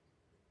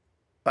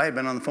 If I had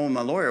been on the phone with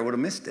my lawyer, I would have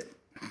missed it.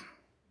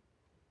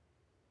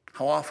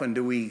 How often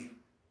do we,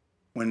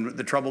 when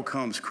the trouble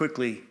comes,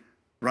 quickly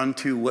run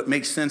to what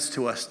makes sense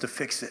to us to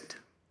fix it?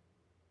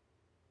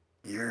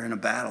 You're in a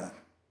battle.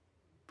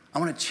 I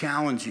want to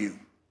challenge you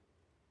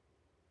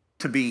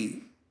to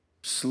be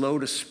slow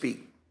to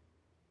speak,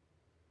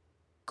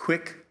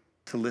 quick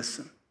to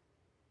listen.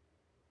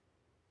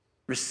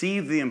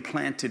 Receive the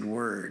implanted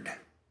word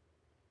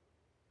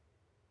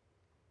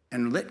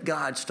and let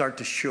God start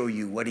to show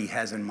you what he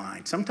has in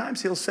mind.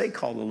 Sometimes he'll say,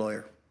 call the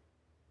lawyer.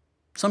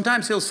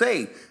 Sometimes he'll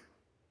say,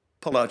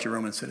 pull out your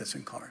Roman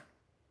citizen card.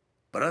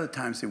 But other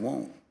times he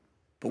won't.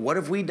 But what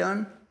have we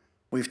done?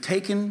 We've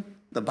taken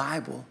the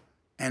Bible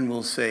and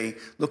we'll say,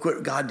 look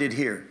what God did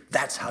here.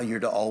 That's how you're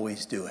to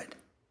always do it.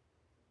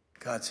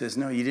 God says,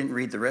 no, you didn't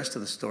read the rest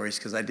of the stories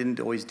because I didn't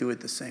always do it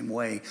the same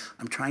way.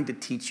 I'm trying to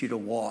teach you to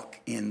walk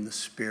in the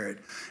Spirit.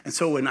 And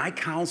so when I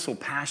counsel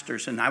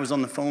pastors, and I was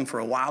on the phone for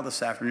a while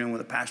this afternoon with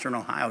a pastor in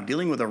Ohio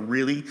dealing with a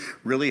really,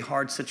 really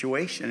hard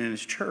situation in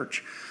his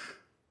church,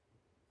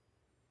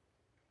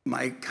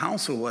 my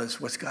counsel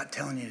was, what's God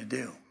telling you to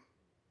do?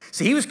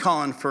 See, he was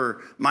calling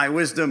for my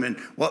wisdom and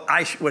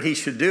what he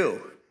should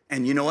do.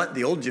 And you know what?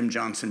 The old Jim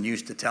Johnson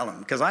used to tell him,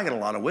 because I got a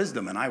lot of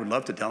wisdom and I would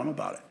love to tell him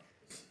about it.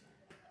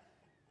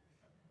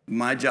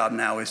 My job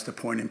now is to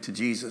point him to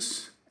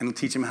Jesus and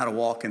teach him how to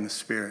walk in the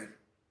Spirit.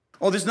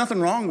 Oh, there's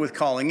nothing wrong with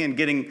calling and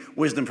getting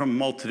wisdom from a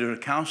multitude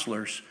of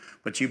counselors,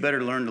 but you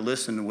better learn to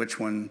listen to which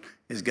one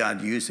is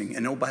God using.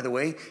 And oh, by the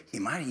way, he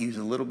might use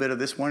a little bit of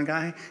this one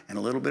guy and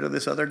a little bit of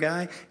this other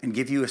guy and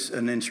give you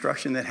an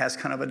instruction that has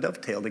kind of a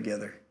dovetail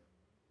together.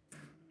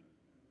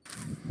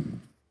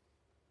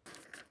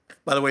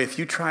 By the way, if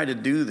you try to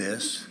do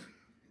this,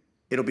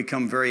 it'll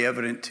become very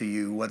evident to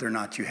you whether or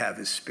not you have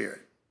his Spirit.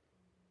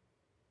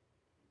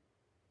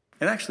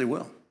 It actually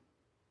will.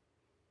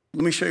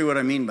 Let me show you what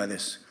I mean by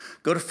this.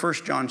 Go to 1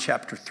 John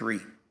chapter 3.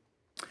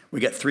 We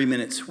got 3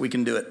 minutes. We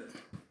can do it.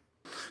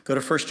 Go to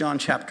 1 John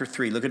chapter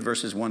 3. Look at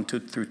verses 1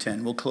 through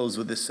 10. We'll close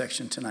with this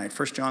section tonight.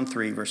 1 John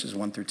 3, verses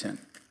 1 through 10.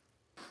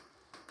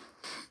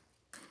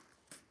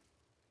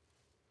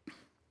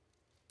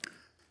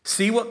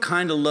 See what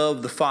kind of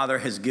love the Father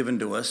has given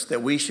to us,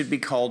 that we should be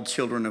called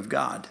children of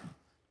God.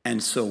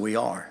 And so we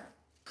are.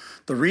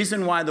 The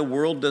reason why the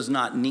world does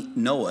not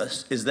know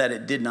us is that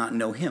it did not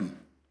know him.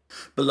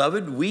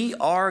 Beloved, we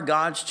are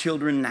God's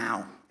children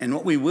now, and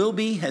what we will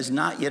be has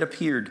not yet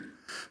appeared.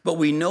 But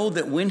we know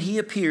that when he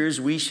appears,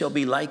 we shall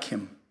be like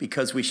him,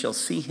 because we shall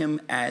see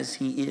him as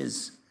he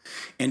is.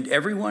 And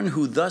everyone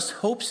who thus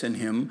hopes in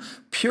him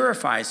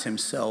purifies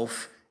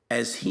himself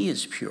as he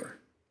is pure.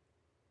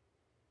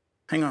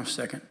 Hang on a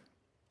second.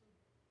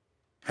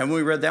 Haven't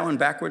we read that one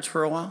backwards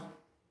for a while?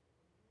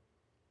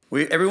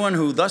 Everyone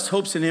who thus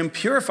hopes in him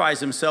purifies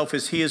himself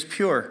as he is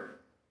pure.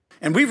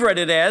 And we've read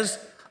it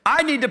as,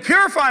 I need to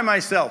purify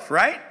myself,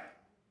 right?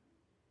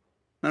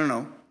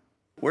 No.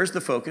 Where's the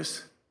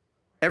focus?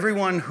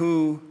 Everyone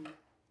who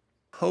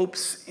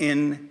hopes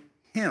in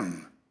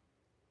him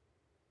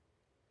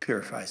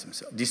purifies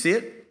himself. Do you see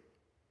it?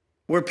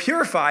 We're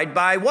purified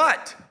by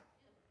what?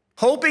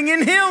 Hoping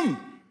in him.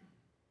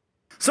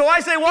 So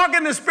I say walk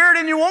in the Spirit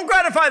and you won't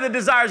gratify the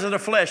desires of the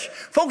flesh.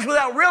 Folks,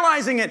 without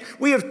realizing it,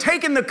 we have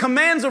taken the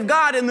commands of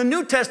God in the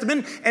New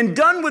Testament and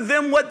done with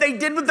them what they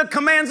did with the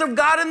commands of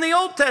God in the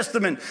Old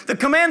Testament. The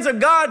commands of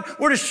God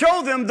were to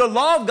show them the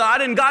law of God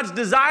and God's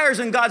desires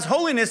and God's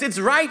holiness. It's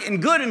right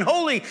and good and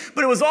holy,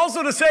 but it was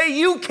also to say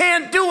you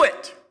can't do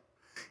it.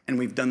 And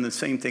we've done the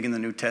same thing in the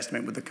New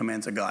Testament with the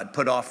commands of God.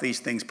 Put off these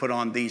things, put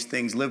on these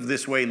things, live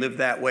this way, live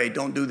that way,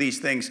 don't do these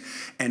things.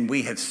 And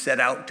we have set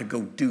out to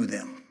go do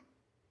them.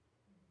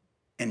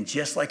 And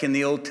just like in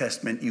the Old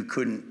Testament, you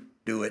couldn't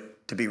do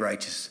it to be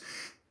righteous.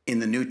 In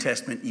the New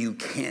Testament, you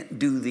can't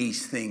do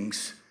these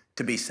things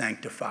to be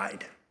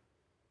sanctified.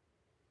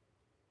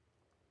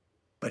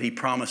 But he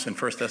promised in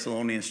 1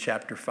 Thessalonians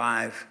chapter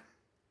 5,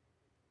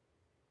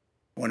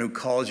 one who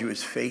calls you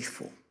is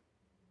faithful.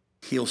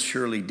 He'll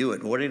surely do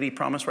it. What did he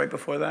promise right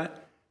before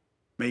that?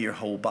 May your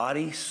whole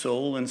body,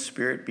 soul, and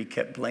spirit be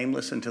kept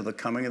blameless until the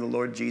coming of the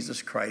Lord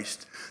Jesus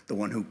Christ. The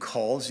one who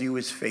calls you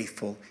is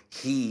faithful.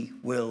 He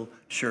will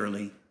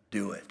surely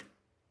do it.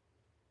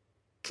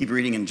 Keep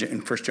reading in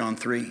 1 John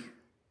 3.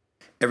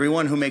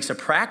 Everyone who makes a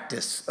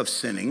practice of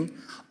sinning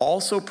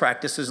also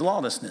practices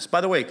lawlessness.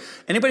 By the way,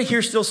 anybody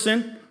here still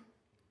sin?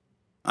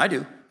 I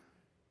do.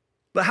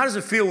 But how does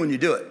it feel when you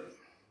do it?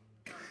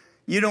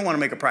 You don't want to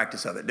make a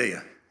practice of it, do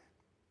you?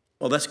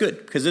 Well, that's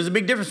good, because there's a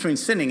big difference between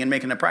sinning and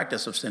making a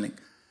practice of sinning.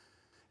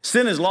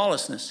 Sin is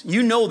lawlessness.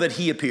 You know that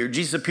he appeared.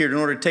 Jesus appeared in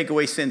order to take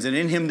away sins, and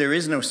in him there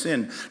is no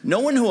sin. No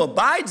one who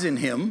abides in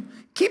him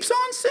keeps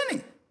on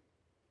sinning.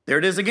 There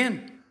it is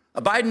again.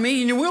 Abide in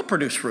me and you will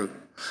produce fruit.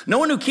 No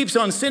one who keeps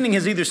on sinning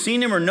has either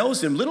seen him or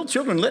knows him. Little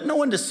children, let no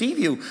one deceive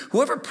you.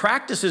 Whoever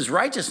practices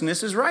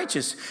righteousness is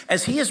righteous,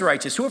 as he is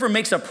righteous. Whoever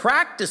makes a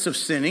practice of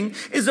sinning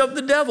is of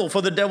the devil,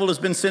 for the devil has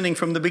been sinning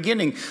from the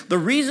beginning. The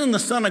reason the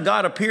Son of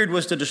God appeared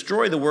was to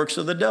destroy the works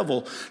of the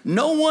devil.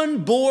 No one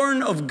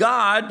born of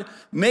God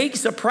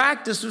makes a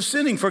practice of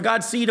sinning, for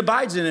God's seed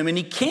abides in him, and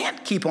he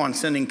can't keep on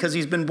sinning because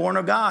he's been born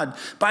of God.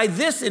 By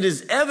this it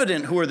is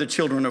evident who are the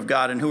children of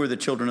God and who are the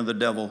children of the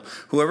devil.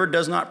 Whoever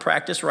does not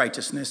practice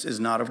righteousness is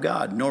not of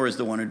God, nor is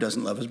the one who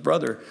doesn't love his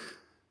brother.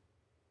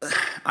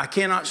 I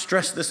cannot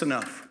stress this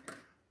enough.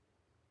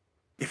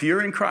 If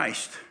you're in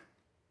Christ,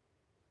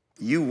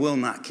 you will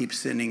not keep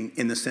sinning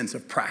in the sense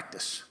of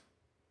practice.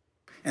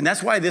 And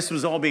that's why this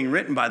was all being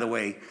written, by the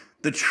way.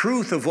 The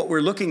truth of what we're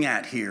looking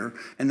at here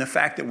and the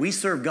fact that we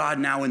serve God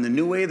now in the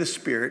new way of the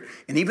Spirit,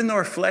 and even though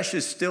our flesh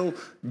is still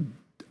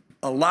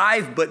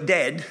alive but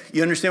dead,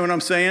 you understand what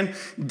I'm saying?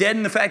 Dead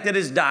in the fact that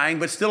it's dying,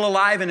 but still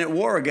alive and at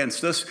war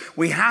against us.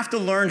 We have to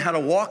learn how to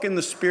walk in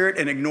the Spirit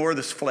and ignore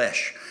this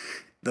flesh.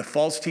 The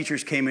false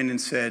teachers came in and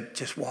said,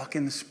 just walk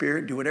in the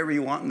Spirit, do whatever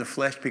you want in the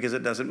flesh because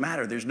it doesn't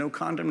matter. There's no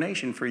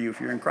condemnation for you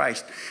if you're in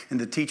Christ. And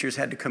the teachers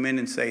had to come in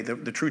and say,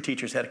 the true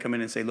teachers had to come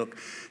in and say, look,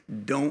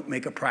 don't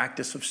make a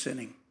practice of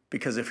sinning,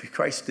 because if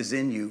Christ is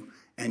in you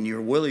and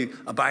you're really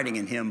abiding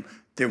in him,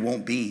 there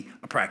won't be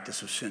a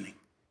practice of sinning.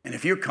 And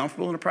if you're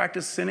comfortable in a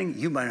practice of sinning,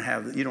 you don't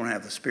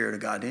have the Spirit of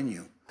God in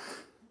you.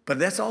 But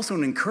that's also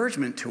an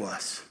encouragement to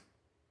us.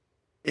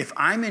 If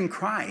I'm in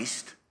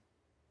Christ,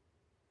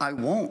 I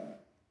won't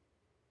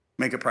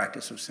make a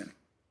practice of sinning.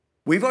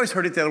 We've always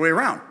heard it the other way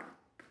around.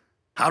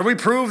 How do we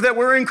prove that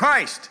we're in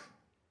Christ?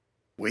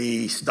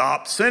 We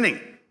stop sinning.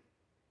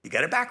 You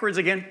got it backwards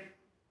again.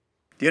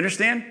 Do you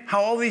understand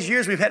how all these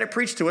years we've had it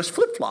preached to us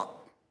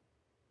flip-flop?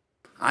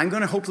 I'm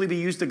going to hopefully be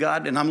used to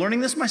God, and I'm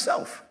learning this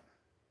myself.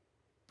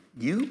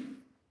 You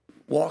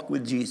walk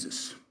with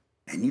Jesus,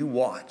 and you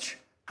watch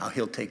how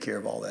he'll take care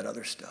of all that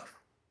other stuff.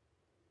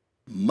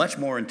 Much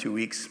more in 2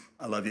 weeks.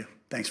 I love you.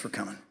 Thanks for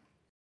coming.